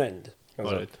 Mhux mend.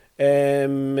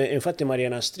 Infatti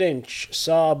Mariana Trench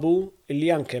sabu li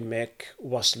anke hemmhekk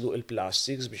waslu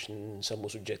il-plastics biex nsemmu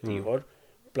suġġett ieħor,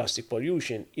 plastic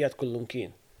pollution qiegħed kullum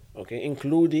kien. Okay?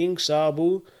 Including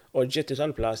sabu oġġetti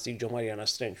tal-plastik ġo Mariana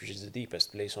Trench, which is the deepest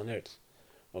place on Earth.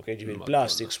 Okay? Ġifieri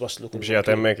plastics waslu kullum. Biex qiegħed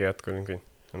hemmhekk qiegħed kullum kien.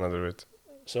 Another word.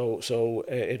 So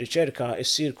ir-riċerka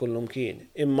issir kullum kien.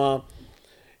 Imma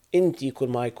inti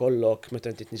kull ma jkollok meta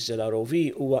inti tniżżel ROV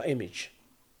huwa image.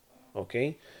 Okay?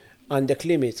 Għandek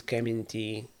limit kemm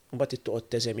inti mbagħad tittoqgħod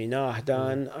teżaminah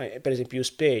dan, pereżempju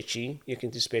speċi, jekk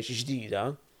inti speċi ġdida,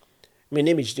 minn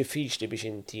image diffiċli biex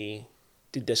inti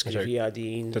tiddeskrivija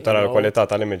din. Tara l-kwalità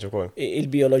tal-image ukoll.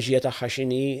 Il-bioloġija tagħha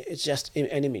x'inhi, it's just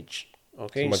an image.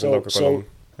 Okay?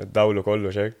 Id-dawlu kollu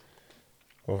xejn.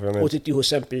 U tittieħu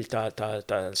sample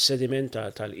tal-sediment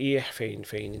tal-qiegħ fejn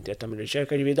inti qed tagħmel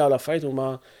riċerka, ġifieri dawn l-affarijiet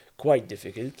huma quite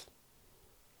difficult.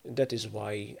 That is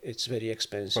why it's very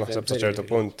expensive. Naħseb sa ċertu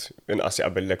punt inqas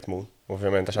jaqbellek tmur,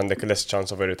 ovvjament għax għandek less chance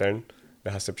of a return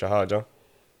li ħassib xi ħaġa.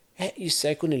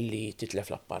 Jista' jkun illi titlef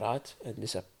l-apparat, and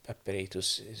this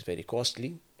apparatus is very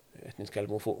costly. Qed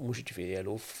nitkellmu fuq mhux ġifieri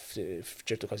eluf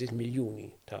f'ċertu każijiet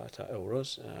miljuni ta'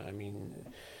 euros. I mean,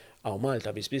 għaw Malta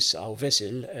biss għaw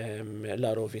vessel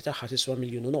l-ROV tagħha tiswa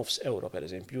 €1,500,000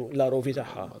 pereżempju, l-ROV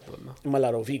tagħha. Imma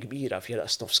l-ROV kbira fiha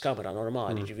daqs nofs kamra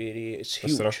normali, ġifieri it's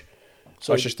huge.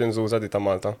 Għax tinżuża di ta'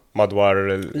 Malta? Madwar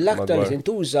l-aktar li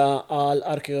tintuża għal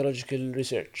archaeological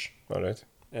research. Alright.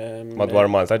 Madwar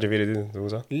Malta ġifieri di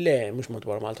tintuża? Le, mhux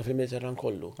madwar Malta fil-Mediterran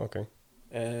kollu. Okay.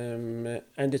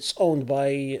 And it's owned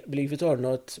by, believe it or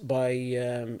not, by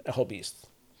a hobbyist.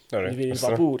 Ġifieri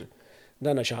l-vapur.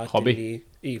 Dana xi ħadd li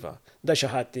iva. Da xi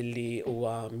ħadd li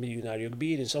huwa miljonarju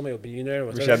kbir, insomma jew biljoner.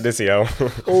 Biex jaddisijaw.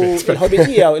 U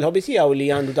il-hobby tiegħu li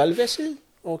għandu dal-vessel.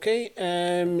 Okay,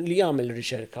 li jagħmel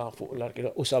riċerka fuq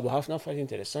l-arkeoloġija u sabu ħafna affarijiet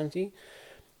interessanti,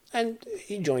 and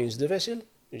he joins the vessel,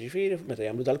 ġifieri meta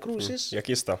jagħmlu dal-cruises. Jekk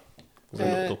jista'.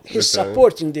 He's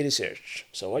supporting the research,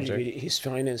 so ġifieri he's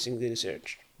financing the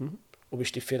research. U biex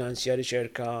tiffinanzja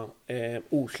riċerka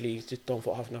utli titton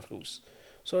fuq ħafna flus.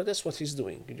 So that's what he's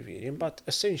doing, ġifieri, but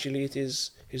essentially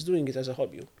he's doing it as a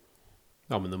hobby.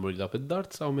 Għaw minn numru da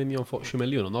bid-dart, għaw minn jom fuq xi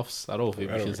miljun u nofs ROV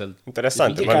biex jinżel.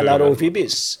 Interessanti. Dik l-ROV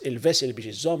biss, il-vessel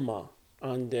biex iżomma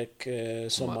għandek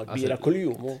somma kbira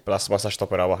kuljum. Plas ma sax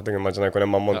topera waħda, immaġina jkun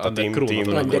hemm ammont ta' tim.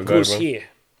 Għandek krusjie.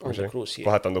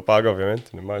 Waħed għandu paga,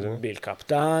 ovvjament, nimmaġina.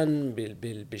 Bil-kaptan,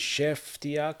 bil-xef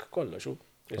tiegħek, kollox.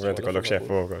 Ovvjament ikollok xef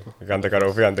ukoll. Għandek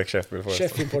ROV għandek xef bil-forsi.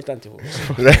 Xef importanti fuq.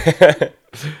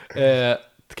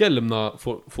 Tkellimna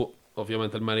fuq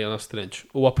ovvjament il-Mariana Trench.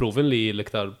 U proven li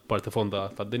l-iktar parti fonda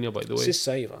tad-dinja, by the way.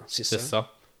 Sissa, iva. Sissa.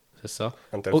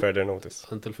 Until further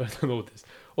notice.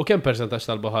 U kemm percentaġġ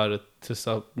tal-baħar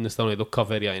sissa nistgħu ngħidu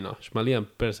kaverjajna? X'ma li hemm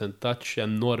percentaġġ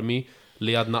enormi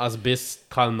li għadna qasbis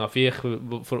tħallna fih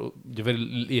ġifieri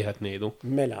l-qiegħed ngħidu.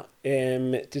 Mela,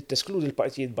 titeskludi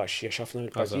l-partijiet baxxi għax ħafna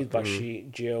mill-partijiet baxxi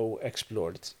ġew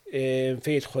explored.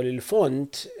 Fejn jidħol il-fond,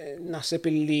 naħseb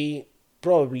illi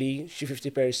probably xi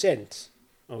 50%.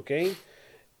 Okay?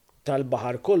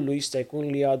 Tal-bahar kollu jista'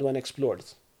 jkun li għadu unexplored.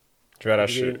 ċvera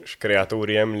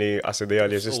x-kreaturi jem li għasidija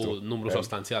li jesistu. Numru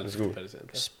sostanzjali, per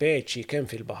esempio. Speċi kemm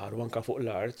fil-bahar u anka fuq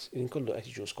l-art, inkollu qed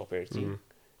jiġu skoperti.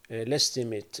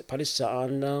 L-estimate palissa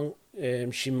għandna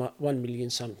xi 1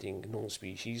 million something known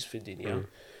species fid-dinja.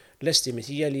 L-estimate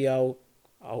hija li għaw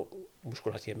mhux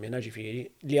kulħadd jemmena ġifieri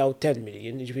li għaw 10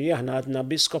 million, ġifieri aħna għadna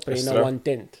biss skoprejna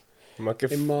 1/10. Ma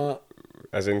kif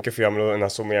kif jagħmlu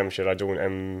nassumi hemm xi raġun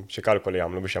hemm xi kalkoli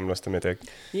jagħmlu biex jagħmlu estimatek?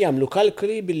 Jagħmlu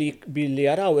kalkoli billi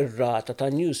jaraw ir-rata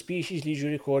ta' new species li jiġu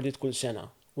recorded kull sena.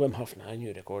 U hemm ħafna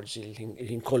new records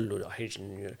il-ħin kollu ħirġ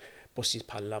postijiet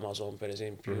bħal Amazon per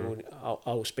eżempju,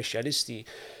 għaw speċjalisti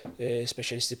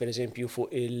per eżempju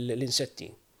fuq l-insetti.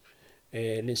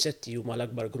 L-insetti huma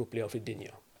l-akbar grupp li għaw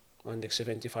fid-dinja. Għandek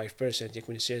 75% jekk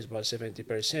min isseżba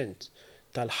 70%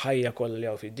 tal-ħajja kollha li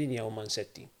għaw fid-dinja huma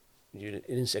insetti.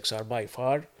 Insects are by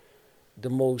far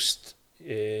the most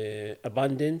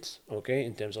abundant, okay,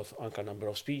 in terms of anka number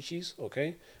of species,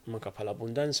 okay, manka bħala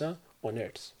abbundanza on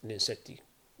Earth, l-insetti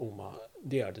huma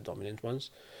they are the dominant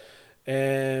ones. U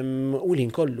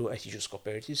l-ħin kollu qed jiġu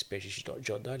skoperti speċi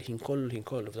ġodda, l-ħin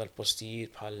kollu f'dal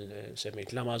postijiet bħal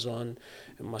semmejt l-Amazon,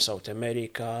 ma' South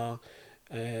America,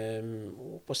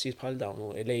 u postijiet bħal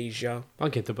dawn, l-Asia.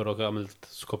 Anke inti però għamilt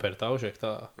skoperta u xek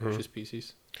ta' xi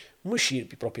species. Mhux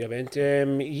jirbi propjament,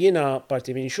 jiena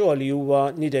parti minn xogħli huwa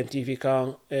nidentifika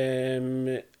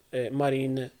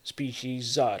marine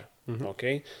species żgħar,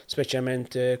 okay?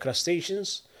 Speċjalment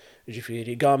crustaceans,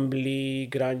 ġifieri gambli,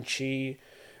 granċi,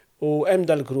 u hemm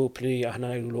dal-grupp li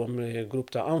aħna ngħidulhom grupp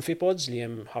ta' amphipods li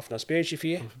hemm ħafna speċi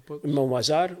fih, imma huma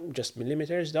żgħar, just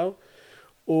millimeters daw.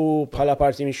 U bħala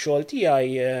parti mix-xogħol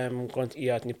tiegħi kont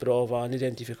qiegħed nipprova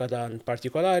nidentifika dan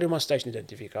partikolari u ma stajtx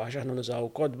nidentifika għax aħna nużaw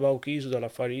kodba u kiż u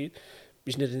dal-affarijiet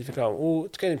biex nidentifikaw. U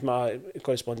tkellimt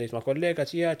korrispondejt ma' kollega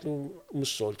tiegħek u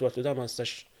mhux soltu għatlu dan ma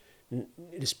nistax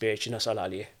l-ispeċi nasal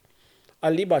għalih.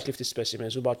 Għalli bat li ftit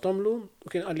specimens u bagħthomlu u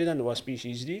kien qalli dan huwa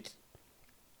species ġdid.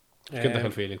 Kien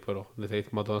daħal feeling però li tgħid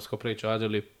Madonna skoprejt xi ħaġa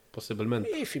li possibilment.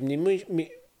 Fimni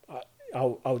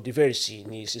għaw diversi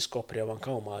nies iskoprew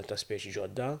anka huma ta' speċi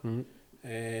ġodda.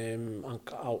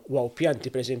 Għaw pjanti,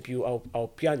 per eżempju, għaw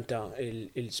pjanta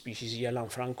il-species hija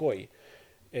Lanfrancoi,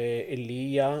 illi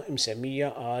hija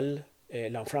msemmija għal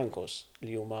Lanfrancos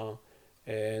li huma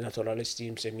naturalisti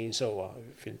msemmin sewwa.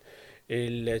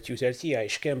 Il-tutor tiegħi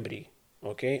x'Kembri,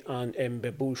 okay, għan hemm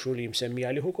bebbuxu li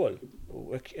msemmija liħ ukoll.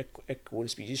 U hekk hu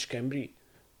l-species x'Kembri,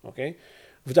 okay?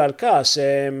 F'dal każ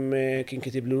kien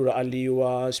kitib lura għalli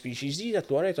huwa species ġdida,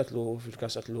 għatlu għarajt, għatlu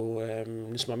fil-każ għatlu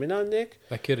nisma' minn għandek.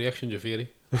 Dak ir-reaction ġifieri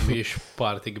mhix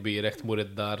parti kbira jekk tmur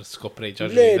id-dar skoprejt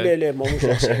Le, ma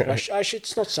mhux għax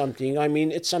it's not something, I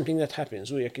mean it's something that happens.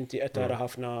 U jekk inti qed tara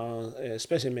ħafna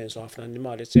specimens u ħafna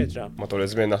annimali, etc. Matul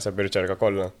iż-żmien naħseb ir-riċerka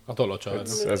kollha. Għatollo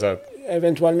ċaħed. Eżatt.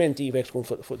 Eventwalment ivek tkun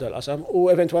fuq dal-qasam u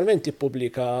eventwalment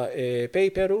tippubblika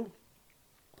paperu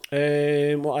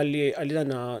għalli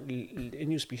danna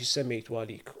il-new species semmejtu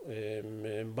għalik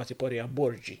batiporija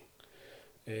Borgi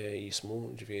jismu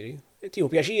ġifiri. Tiju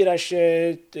pjaċira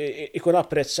ikun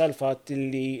apprezza l-fat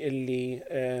illi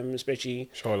speċi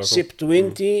sibtu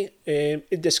inti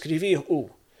id-deskrivih u.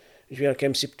 Ġifiri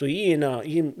kem sibtu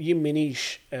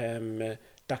jimminix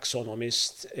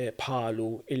taxonomist bħalu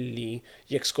illi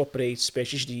jek skoprejt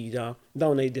speċi ġdida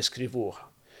dawna jiddeskrivuħa.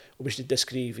 U biex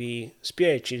tiddeskrivi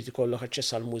speċi li tikollok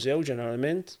aċċess għal mużew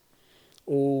ġeneralment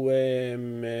u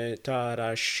tara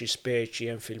xi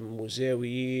speċi hemm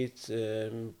fil-mużewijiet,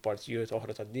 partijiet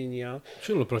oħra tad-dinja.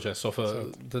 X'inhu l-proċess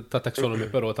ta' taxonomy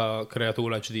però ta'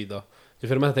 kreatura ġdida?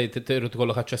 Ġifier meta trid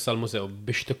tikollok aċċess għal mużew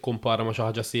biex tikkumpara ma' xi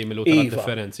ħaġa simili u tara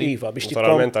differenzi. Iva, biex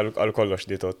naturalment għal kollox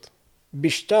di tot.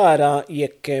 Biex tara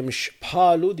jekk hemmx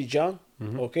bħalu diġà,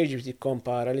 okej, ġifier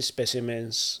tikkompara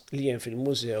l-specimens li hemm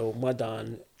fil-mużew ma'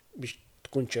 dan biex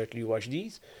tkun ċert li huwa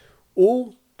ġdid u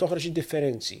toħroġ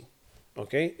id-differenzi.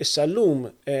 Okay? Issa llum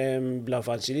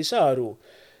bl-avanzi li saru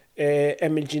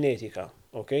hemm il-ġenetika,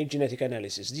 okay? Genetic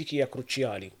analysis, dik hija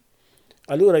kruċjali.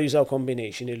 Allura jużaw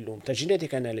combination illum ta'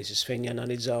 genetic analysis fejn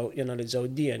janalizzaw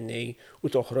DNA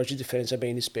u toħroġ differenza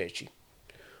bejn ispeċi.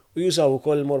 U jużaw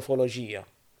ukoll morfoloġija,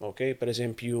 okay? Per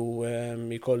eżempju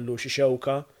jkollu xi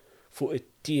xewka fuq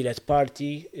it-tielet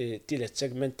parti, it-tielet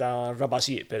segment ta'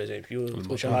 rabasiq, per eżempju,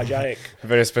 u xi ħaġa hekk.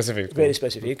 Very specific. Very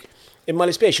specific. Imma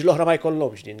l-ispeċi l-oħra ma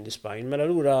jkollhomx din l-ispajn, mela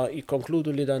allura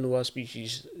jikkonkludu li dan huwa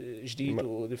species ġdid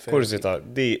u differenti. Kurzita,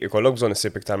 di ikollok bżonn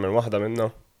issib iktar minn waħda minnha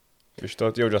biex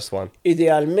tot jew just one.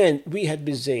 Idealment wieħed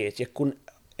biżejjed jekk kun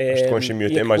tkun xi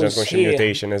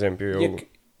mutation eżempju.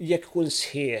 Jekk kun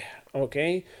sħiħ,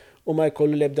 okay? U ma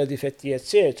jkollu l-ebda difetti,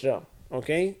 etc.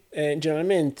 Okay?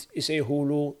 Ġeneralment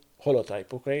isejħulu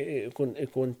holotype, okay?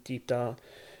 Ikun tip ta'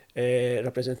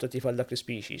 rappresentativ għal dak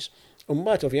l-species.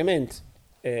 Mbagħad ovvjament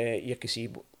jekk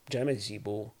ġeneralment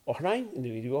isibu oħrajn,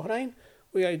 individwi oħrajn,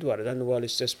 u jgħidu għara dan huwa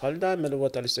l-istess bħal dan, mela huwa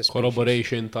tal-istess.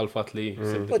 Corroboration tal-fatt li.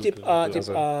 U tibqa'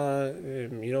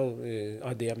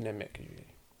 għaddejja minn hemmhekk.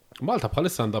 Malta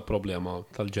bħalissa għandha problema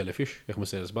tal-jellyfish, jekk ma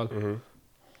se żball.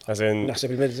 Għazin,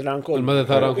 Naħseb il-Mediterran kollu.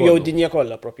 Il-Mediterran Jew kollu. id-dinja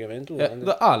kollha propjament.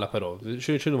 Għala però,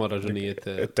 xinu ma raġunijiet?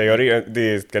 il-teorija, di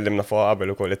tkellimna fuq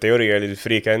qabel ukoll, il-teorija li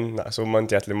l-friken naqsu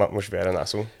mantijat li mhux vera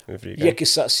naqsu il-friken. Jekk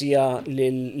issaqsija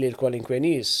lil kwalinkwe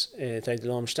nies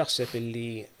tgħidilhom x'taħseb illi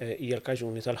hija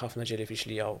l-kaġuni tal-ħafna jellyfish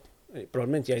li hawn.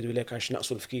 Probabbilment jgħidu lek għax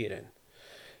naqsu l-fkieren.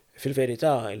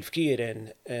 Fil-verità,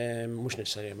 il-fkieren mhux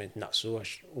necessarjament naqsu għax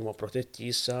huma protetti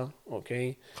issa,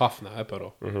 okej? ħafna, però.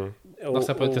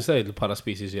 Naħseb li tisajd bħala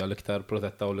species hija l-iktar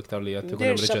protetta u l-iktar li qed ikun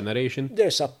hemm regeneration.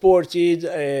 They're supported.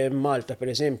 Malta,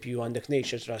 per eżempju, għandek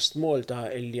Nature Trust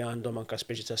Malta illi għandhom anka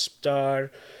speċi ta'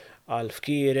 sptar għal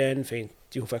fkieren fejn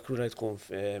tieħu fekruna tkun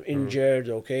injured,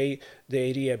 okay?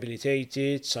 They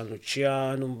rehabilitated, San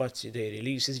Lucian, mbagħad they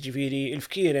releases, ġifieri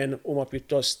il-fkieren huma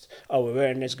pjuttost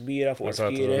awareness kbira fuq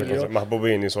il-fkieren.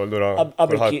 Maħbubin jisoldura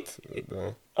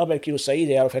Qabel kienu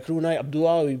sajidi għaru fekruna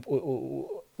jqabduha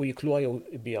u jikluha jew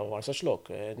ibijaw marsa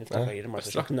xlok. Niftakar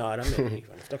marsa xlok nara,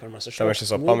 niftakar marsa xlok. Ta' meċi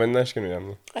soppa minna x'kienu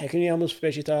jagħmlu? Kienu jagħmlu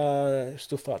speċi ta'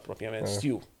 stuffat propjament,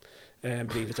 stew.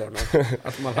 Believe it or not.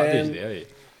 Għatma ħadġi,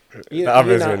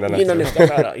 Jina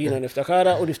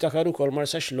niftakara u niftakar ukoll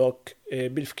marsa xlok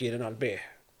bil-fkieren għal-beħ.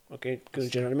 Kienu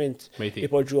ġeneralment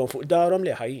ipoġġuhom fuq darhom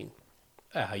li ħajjin.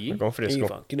 ħajjin?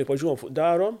 Kienu ipoġġuhom fuq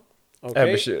darhom.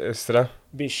 Biex istra?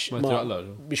 Biex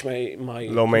ma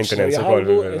low maintenance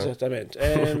ukoll. Eżattament.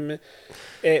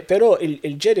 Però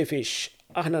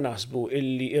il-jellyfish aħna naħsbu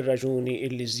illi ir-raġuni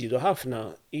illi żdiedu ħafna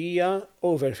hija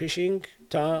overfishing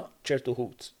ta' ċertu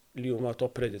ħut li huma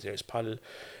top predators bħal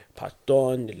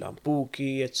patton,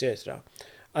 il-lampuki, etc.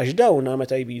 Għax dawna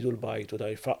meta jbidu l-bajtu da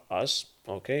jfaqqas,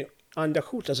 għandek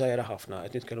ħuta żgħira ħafna,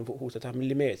 qed nitkellem fuq ħuta ta'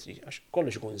 millimetri, għax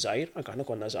kollox ikun żgħir, anke aħna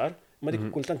konna żgħar, ma dik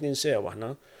kultant ninsew aħna,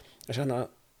 għax aħna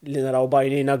li naraw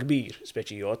bajnejna kbir,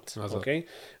 speċi jott,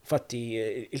 Infatti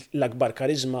l-akbar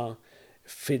karizma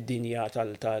fid-dinja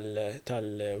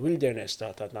tal-wilderness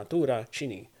tal-natura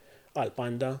x'inhi?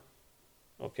 Għal-panda,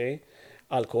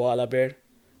 għal-koala bear,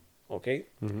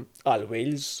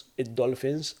 għal-whales,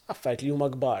 id-dolphins, affarijiet li huma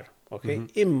kbar,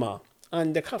 imma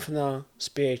għandek ħafna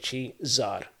speċi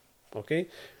żgħar,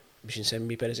 biex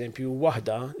insemmi pereżempju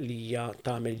waħda li hija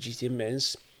tagħmel ġid immens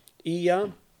hija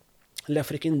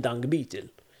l-African dung beetle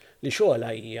li xogħla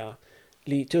hija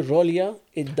li tirrolja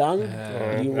id-dung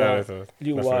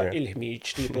li huwa il-ħmiġ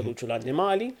li jipproduċu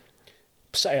l-annimali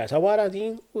b'saqja ta' wara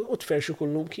din u tferxu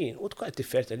kullum kien u tkun qed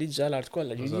tiffertilizza l-art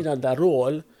kollha ġifieri għandha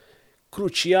rol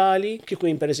kruċjali kieku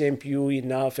jien pereżempju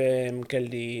jinnaf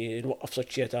kelli nwaqqaf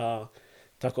soċjetà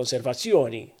ta'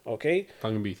 konservazzjoni,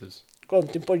 Dung beetles.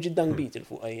 Kont impoġġi dung beetle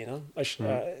fuq jiena għax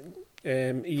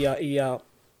hija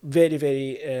very,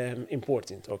 very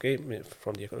important,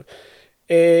 from the ecology.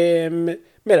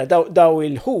 Mela, daw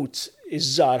il-ħut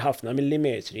iż-żar ħafna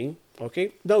millimetri,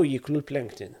 daw jiklu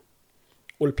l-plankton.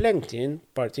 U l-plankton,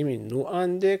 parti minnu,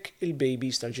 għandek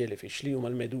il-babies tal-jellyfish li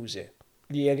huma l-meduze,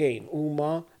 li again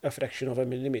huma a fraction of a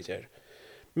millimeter.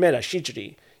 Mela,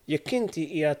 xiġri, jekk inti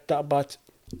qiegħed taqbad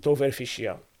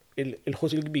toverfishja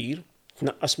il-ħut il-kbir,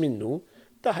 tnaqqas minnu,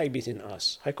 ta' ħajbit inqas.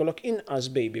 Ħajkollok inqas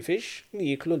baby fish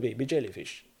li jiklu l-baby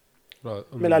jellyfish.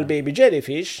 Mela l-baby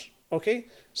jellyfish,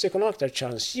 se jkunu aktar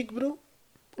ċans jikbru u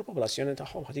l-popolazzjoni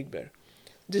tagħhom ħad ikber.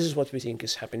 This is what we think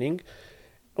is happening.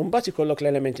 Mbagħad ikollok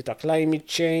l-elementi ta' climate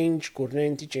change,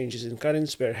 kurrenti, changes in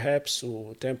currents perhaps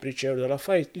u temperature u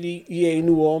l-affarijiet li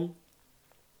jgħinuhom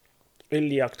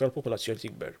illi aktar popolazzjoni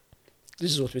tikber.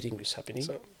 This is what we think is happening.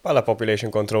 Bħala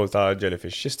population control ta'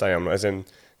 jellyfish, xista jagħmlu eżin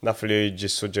naf li ġi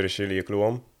suġġerixxi li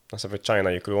jikluhom, nasab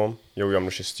iċ-Ċina jikluhom, jew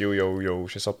jagħmlu xi stew jew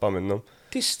xi soppa minnhom.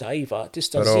 Tista' iva,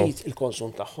 tista' żid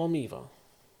il-konsum tagħhom iva.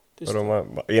 Però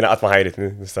jiena qatt ma ħajrit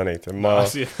nista' ngħid,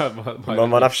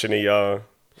 ma nafx hija.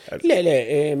 Le,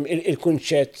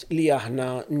 il-kunċett li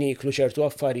aħna niklu ċertu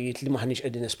affarijiet li maħniex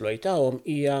qegħdin esplojtawhom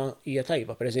hija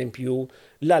tajba, pereżempju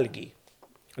l-algi.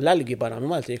 L-algi barra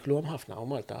minn Malta jikluhom ħafna u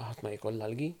Malta ħadd ma jkoll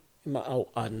l-algi, imma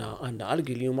għandna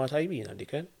algi li huma tajbin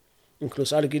għaldiken, inkluż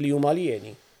algi li huma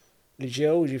aljeni li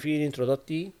ġew ġifieri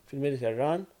introdotti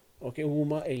fil-Mediterran,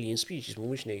 huma alien species,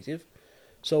 mhumiex native.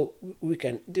 So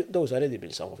those are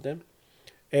edible, some of them.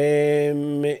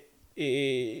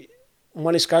 Ma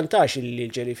niskantax li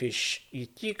l-jellyfish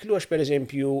jittiklu għax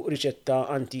pereżempju riċetta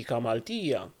antika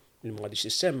Maltija li m'għadix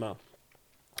tissemma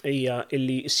hija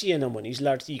illi sea anemones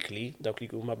l-artikli dawk li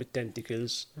huma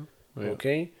bit-tentacles,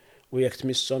 u jekk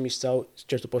tmisshom jistgħu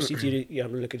ċertu postijiet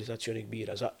jagħmlu liquidazzjoni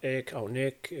kbira, żaqhekk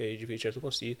hawnhekk, ġifieri ċertu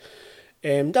postijiet.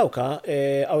 Dawka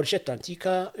hawn riċetta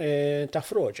antika ta'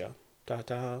 froġa,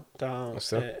 ta'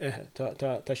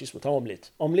 x'ismu ta'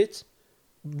 omelet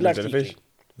bl-artikli.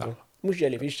 Mhux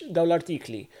jellyfish, daw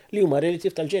l-artikli li huma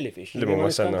relative tal-jellyfish. Li huma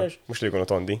senna, mhux li jkunu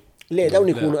tondi. Le,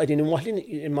 dawn ikunu qegħdin imwaħlin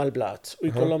mal-blat u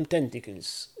jkollhom tentacles,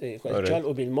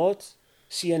 ċalqu bil-mod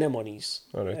sea anemones.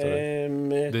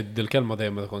 Dil-kelma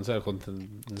dejjem meta kont ser kont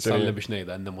nsalli biex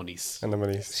ngħidha anemones.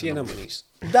 Sea anemones.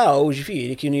 Daw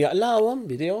ġifieri kienu jaqlawhom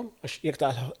bidejhom għax jekk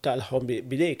taqlħhom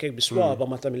bidejk hekk biswaba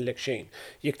ma tagħmillek xejn.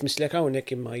 Jekk tmislek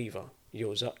hawnhekk imma iva.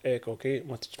 Jew zaqqek, okej,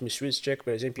 ma tmiswisċek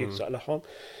pereżempju jekk zaqlaħhom.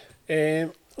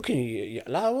 U kienu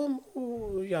jaqlawhom u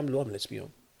jagħmlu omelets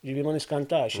bihom. Ġifieri ma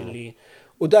niskantax illi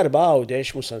u darba għawdex,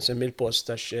 musa nsemmi l-post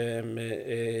għax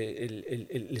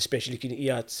l-speċi li kien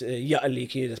jgħat jaqli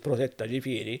kienet protetta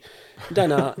ġifieri,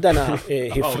 dana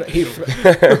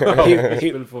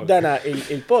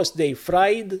il-post they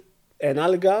fried an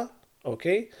alga, ok?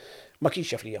 Ma kienx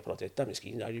jaf li hija protetta,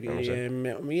 miskin, ġifieri,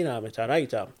 jiena meta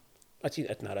rajta, għatin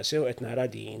qed nara sew, qed nara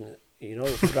din,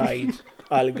 fried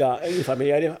alga,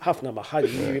 familjari ħafna maħħa,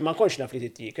 ma konx naf li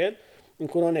tittikel,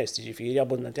 nkun onesti ġifieri,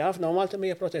 abbondanti ħafna u Malta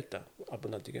mejja protetta.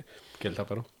 Abbondanti. Kilta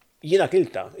però? Jiena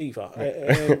kilta, iva.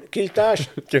 Kiltax.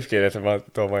 Kif kienet ma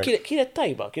toma? Kienet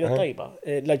tajba.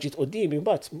 Laġġit qoddimi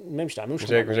mbagħad m'hemmx tagħmel. Mhux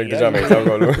diġà mejta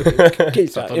kollu.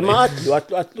 Kilta. Imma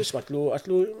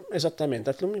għatlu eżattament,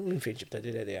 għatlu minn fejn ġibta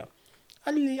din idea.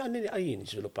 Għalli għajjin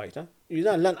żviluppajta.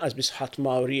 Jiena lanqas biss ħadd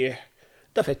ma rieħ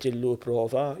dafet illu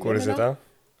prova. Kuriżità?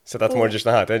 Seta tmorġiġ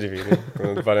naħat, ġifieri,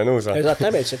 balenuża.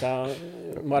 Eżattament, seta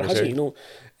marħażinu.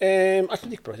 Għatlu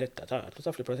dik protetta, għatlu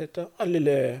taf li protetta, għalli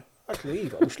għatlu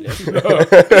iva, mux le.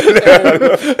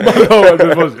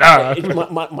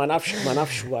 Ma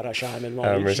nafx wara xaħamil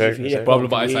ma' Pablo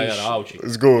baqa jisajjara għawċi.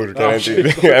 Zgur,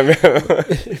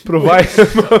 Provaj.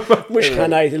 Mux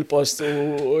ħanajt il-post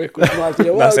u ekkut Malti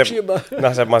jew għawċi.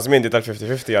 Naħseb ma' żmien di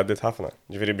tal-50-50 għaddit ħafna.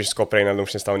 Ġifieri biex skoprejna l-lum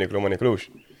x'nistgħu niklu ma niklux.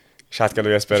 Xaħat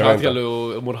kellu jesperiment. Xaħat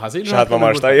kellu murħazin. Xaħat ma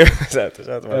marx tajjeb.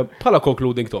 Bħala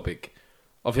concluding topic.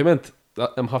 Ovvjament,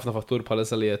 hemm ħafna fattur bħala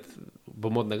li qed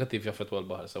b'mod negattiv jaffettwa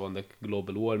l-baħar. Sew għandek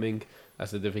global warming,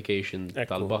 acidification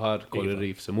tal-baħar, coral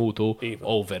reefs imutu,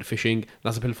 overfishing.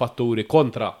 Nasib il-fatturi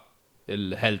kontra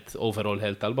il-health, overall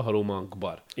health tal-baħar huma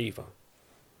kbar. Iva.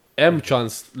 Hemm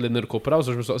ċans li nirkupraw,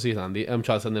 sax mistoqsijiet għandi, hemm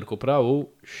ċans li nirkupraw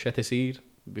x'qed isir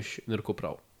biex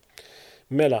nirkupraw.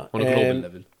 Mela, on a global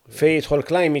level. Fejtħol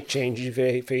climate change,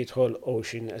 fejtħol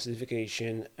ocean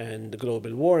acidification and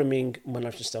global warming, ma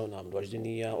nafx nistgħu nagħmlu għax din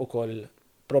hija wkoll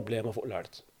problema fuq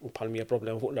l-art. U bħal mija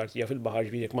problema fuq l-art hija fil-baħar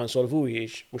ġbidek ma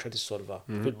nsolvuhiex mhux qed issolva.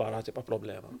 Fil-baħar ħad tibqa'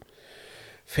 problema.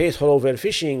 Fejtħol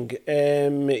overfishing,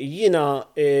 jiena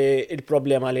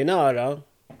il-problema li nara,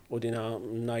 u dina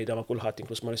ngħidha ma' kulħadd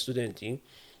inkluż mal-istudenti,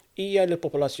 hija li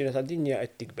l-popolazzjoni tad-dinja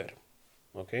qed tikber.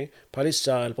 Okay?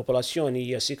 Palissa l-popolazzjoni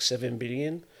hija 6-7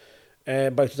 billion.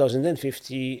 By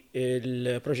 2050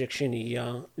 il-projection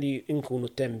hija li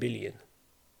nkunu 10 billion.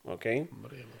 Okay?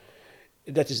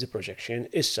 That is the projection.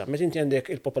 Issa, meta inti għandek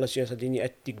il-popolazzjoni tad-dinja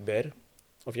qed tikber,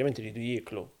 ovvjament iridu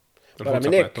jieklu. Barra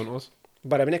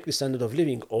minn hekk l-standard of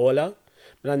living ola,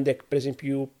 għandek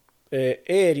pereżempju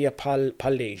area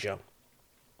bħal-Asia,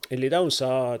 illi dawn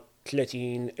sa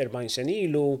 30-40 sen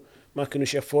ilu ma kienu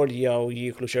jaffordjaw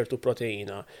jiklu ċertu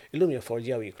proteina. Illum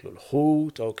jaffordjaw jiklu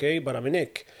l-ħut, ok? Barra minn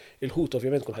hekk, il-ħut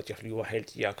ovvjament kulħadd jaf li huwa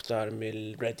healthy aktar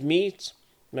mill-red meat,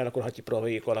 mela kulħadd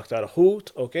jipprova jikol aktar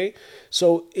ħut, ok?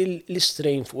 So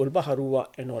l-istrain fuq il-baħar huwa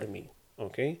enormi,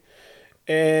 ok?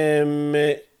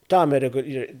 Tagħmel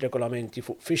regolamenti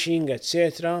fuq fishing,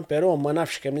 etc. Però ma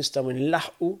nafx kemm nistgħu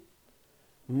nlaħqu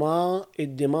ma'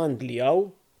 id-demand li hawn,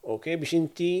 ok? Biex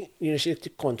inti jirnexxielek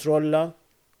tikkontrolla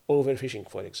overfishing,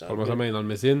 for example. Forma tamejn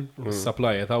għal-mizin,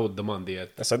 s-supply ta' u d-demandi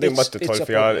għed. Issa din ma titħol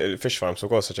fija il-fish farms u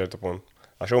kol sa ċertu punt.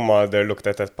 Għax huma der looked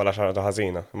at pala xarata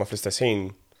ħażina, ma fl-istess ħin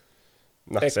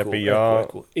naħseb hija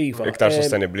iktar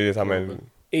sostenibbli li tagħmel.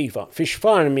 Iva, fish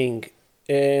farming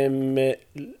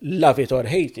love it or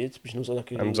hate it, biex nuża dak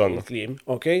il-klim,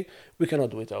 okay? We cannot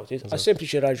do without it. Għas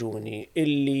sempliċi raġuni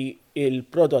illi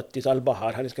il-prodotti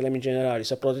tal-baħar, ħan nitkellem in ġenerali,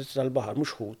 sa prodotti tal-baħar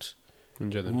mhux ħut,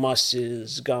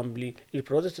 mussels, gambli,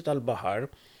 il-prodotti tal-baħar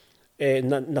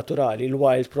naturali,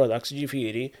 il-wild products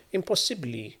ġifiri,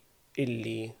 impossibli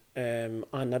illi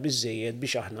għanna bizzejed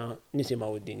biex aħna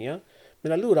nitimaw id-dinja.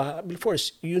 Mela allura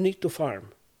bil-fors you need to farm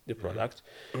the product.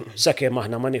 Sakemm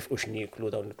aħna ma nifqux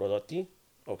niklu dawn il-prodotti,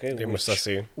 okay?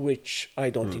 Which I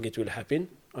don't think it will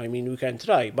happen. I mean, we can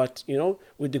try, but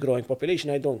with the growing population,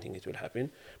 I don't think it will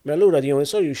happen. Mela allura the only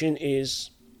solution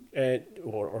is,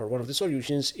 or one of the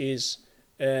solutions is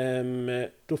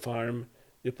to farm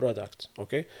the product,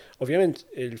 okay? Ovvjament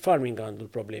il-farming għandu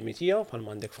l-problemi tiegħu, bħal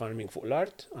m'għandek farming fuq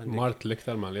l-art. Mart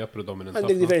l-iktar malja predominant.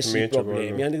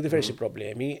 Għandek diversi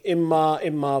problemi,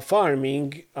 imma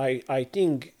farming I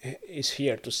think is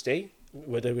here to stay,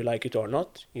 whether we like it or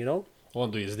not,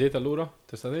 Għandu jizdiet allura,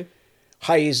 tista' tgħid?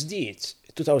 ħaj jiżdied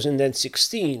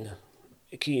 2016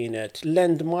 kienet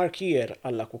landmark year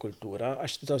għall-akwakultura,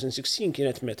 għax 2016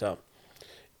 kienet meta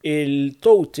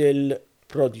il-total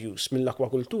produce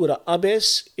mill-akwakultura qabes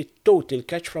it-total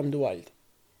catch from the wild.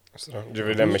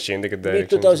 Ġifieri hemm mexjin dik Minn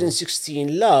id-direction.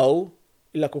 2016 law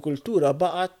l-akwakultura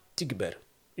baqgħet tikber.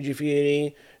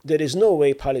 Ġifieri there is no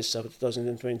way bħalissa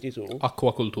f'2022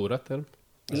 Akwakultura term?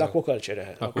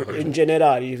 l-aquaculture in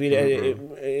ġenerali ġifieri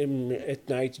qed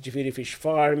ngħid ġifieri fish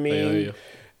farming,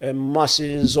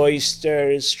 mussels,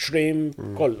 oysters, shrimp,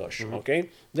 kollox, okay?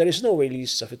 There is no way li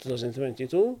issa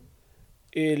fit-2022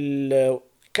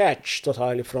 il-catch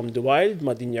totali from the wild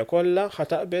ma' dinja kollha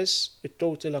ħataqbes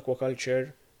it-total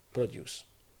aquaculture produce.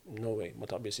 No way, ma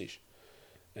taqbesix.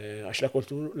 Għax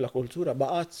l-kultura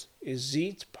baqgħet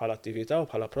iżżid bħala attività u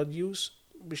bħala produce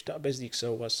biex taqbes dik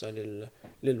sew wassa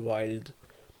lil-wild,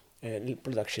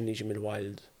 l-production li jiġi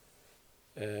mill-wild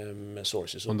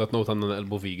sources. On that note għandna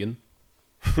naqlbu vegan.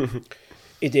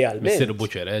 Idealment. Missir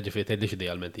buċere, ġifieri tgħidlix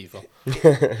idealment iva.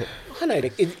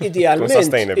 Ħanajrek,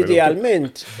 sustainable.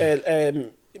 idealment,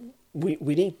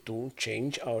 we need to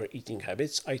change our eating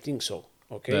habits, I think so.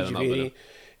 Okay,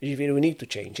 ġifieri we need to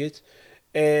change it.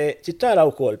 Tittara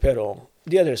wkoll però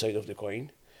the other side of the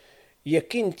coin.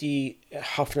 Jekk inti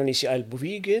ħafna nies jaqalbu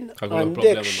vegan,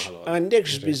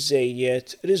 għandekx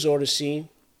biżejjed risorsi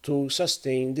to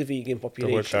sustain the vegan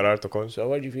population. Art ukoll. So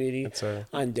ġifieri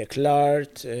għandek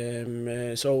l-art,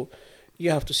 so you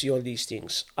have to see all these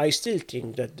things. I still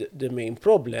think that the main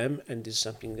problem, and this is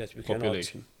something that we cannot,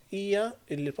 Population. hija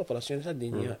il-popolazzjoni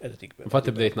tad-dinja qiegħda tikber.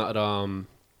 Infatti bdejt naqra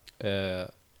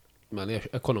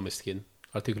Economist kien,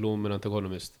 artiklu minn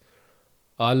Economist.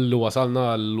 Għallu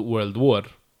wasalna l-World War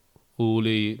u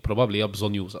li probabli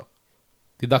jabżon juża.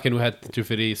 Dak kien wieħed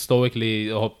ġifieri stoic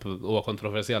li huwa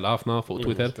kontroversjali ħafna fuq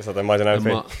Twitter. Tista' timmaġina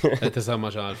għalfejn. Tista'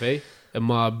 timmaġina għalfejn.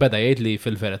 Imma beda jgħid li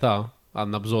fil-verità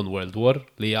għandna bżonn World War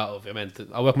li hija ovvjament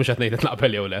hawnhekk mhux qed ngħid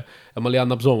naqbel jew le, imma li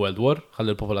għandna bżonn World War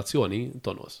ħalli l-popolazzjoni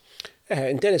tonqos.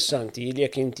 Interessanti li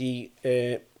jekk inti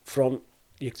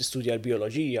jekk tistudja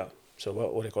l-bioloġija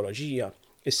u l-ekoloġija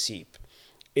issib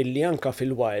illi anka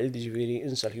fil-wild, ġifieri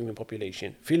insa l-human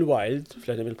population, fil-wild,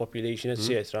 fl-animal population,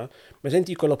 etc., meta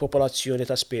inti jkollok popolazzjoni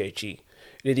ta' speċi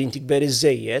li din tikber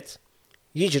iżejjed,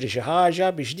 jiġri xi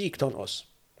ħaġa biex dik tonqos.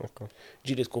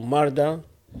 Ġieli tkun marda,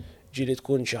 ġieli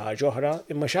tkun xi ħaġa oħra,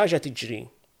 imma xi ħaġa tiġri.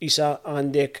 Isa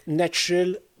għandek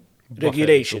natural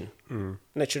regulation.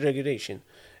 Natural regulation.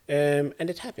 And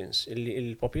it happens.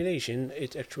 Il-population,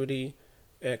 it actually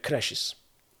crashes.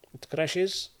 It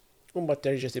crashes, mbagħad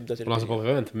terġa' tibda Naħseb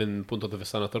ovvjament minn punto di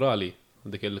vista naturali,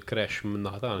 dik il-crash minn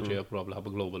naħatan ġejja probabbli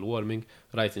ħabba global warming,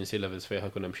 rise in sea levels fejn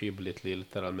ħajkun hemm xi bliet li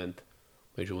literalment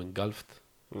jiġu engulfed.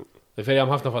 Fejn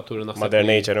hemm ħafna fatturi naħseb.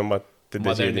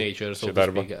 Mother Nature, so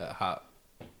darba.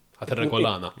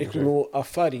 Ħatirregolana. Ikunu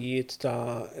affarijiet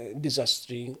ta'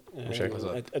 disastri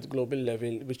at global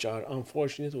level which are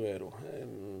unfortunate u veru,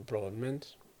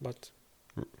 probablement, but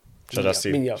xi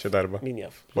darba. Min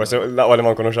jaf. Laqwa li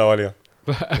ma nkunux għalija.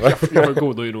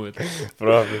 Jgħu jinu għed.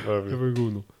 Probabli.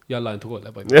 Jalla, intu għolla,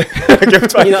 bajn.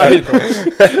 Jina għabilkom.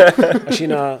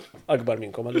 Għaxina akbar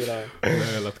minnkom, għallura.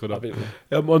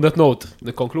 On that note,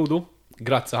 nikkonkludu.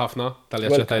 Grazzi ħafna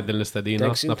tal-jaċċettajt din l-istadina.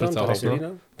 Napprezzaw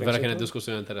ħafna. Vera kienet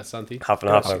diskussjoni interessanti.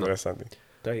 ħafna interessanti.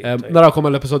 Narawkom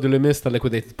għall-episodju li mis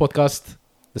tal-Liquidated Podcast.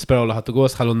 Nisperaw li ħattu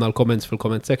għost, ħallunna l-comments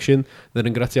fil-comment section.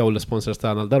 Nirringrazzjaw l-sponsors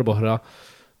tagħna l-darboħra.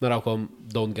 Narawkom,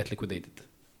 don't get liquidated.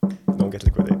 Don't get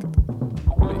liquidated.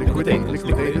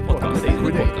 Liquidated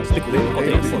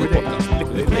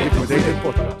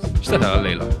podcast. X'tata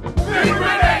għal-lejla?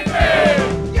 Liquidated!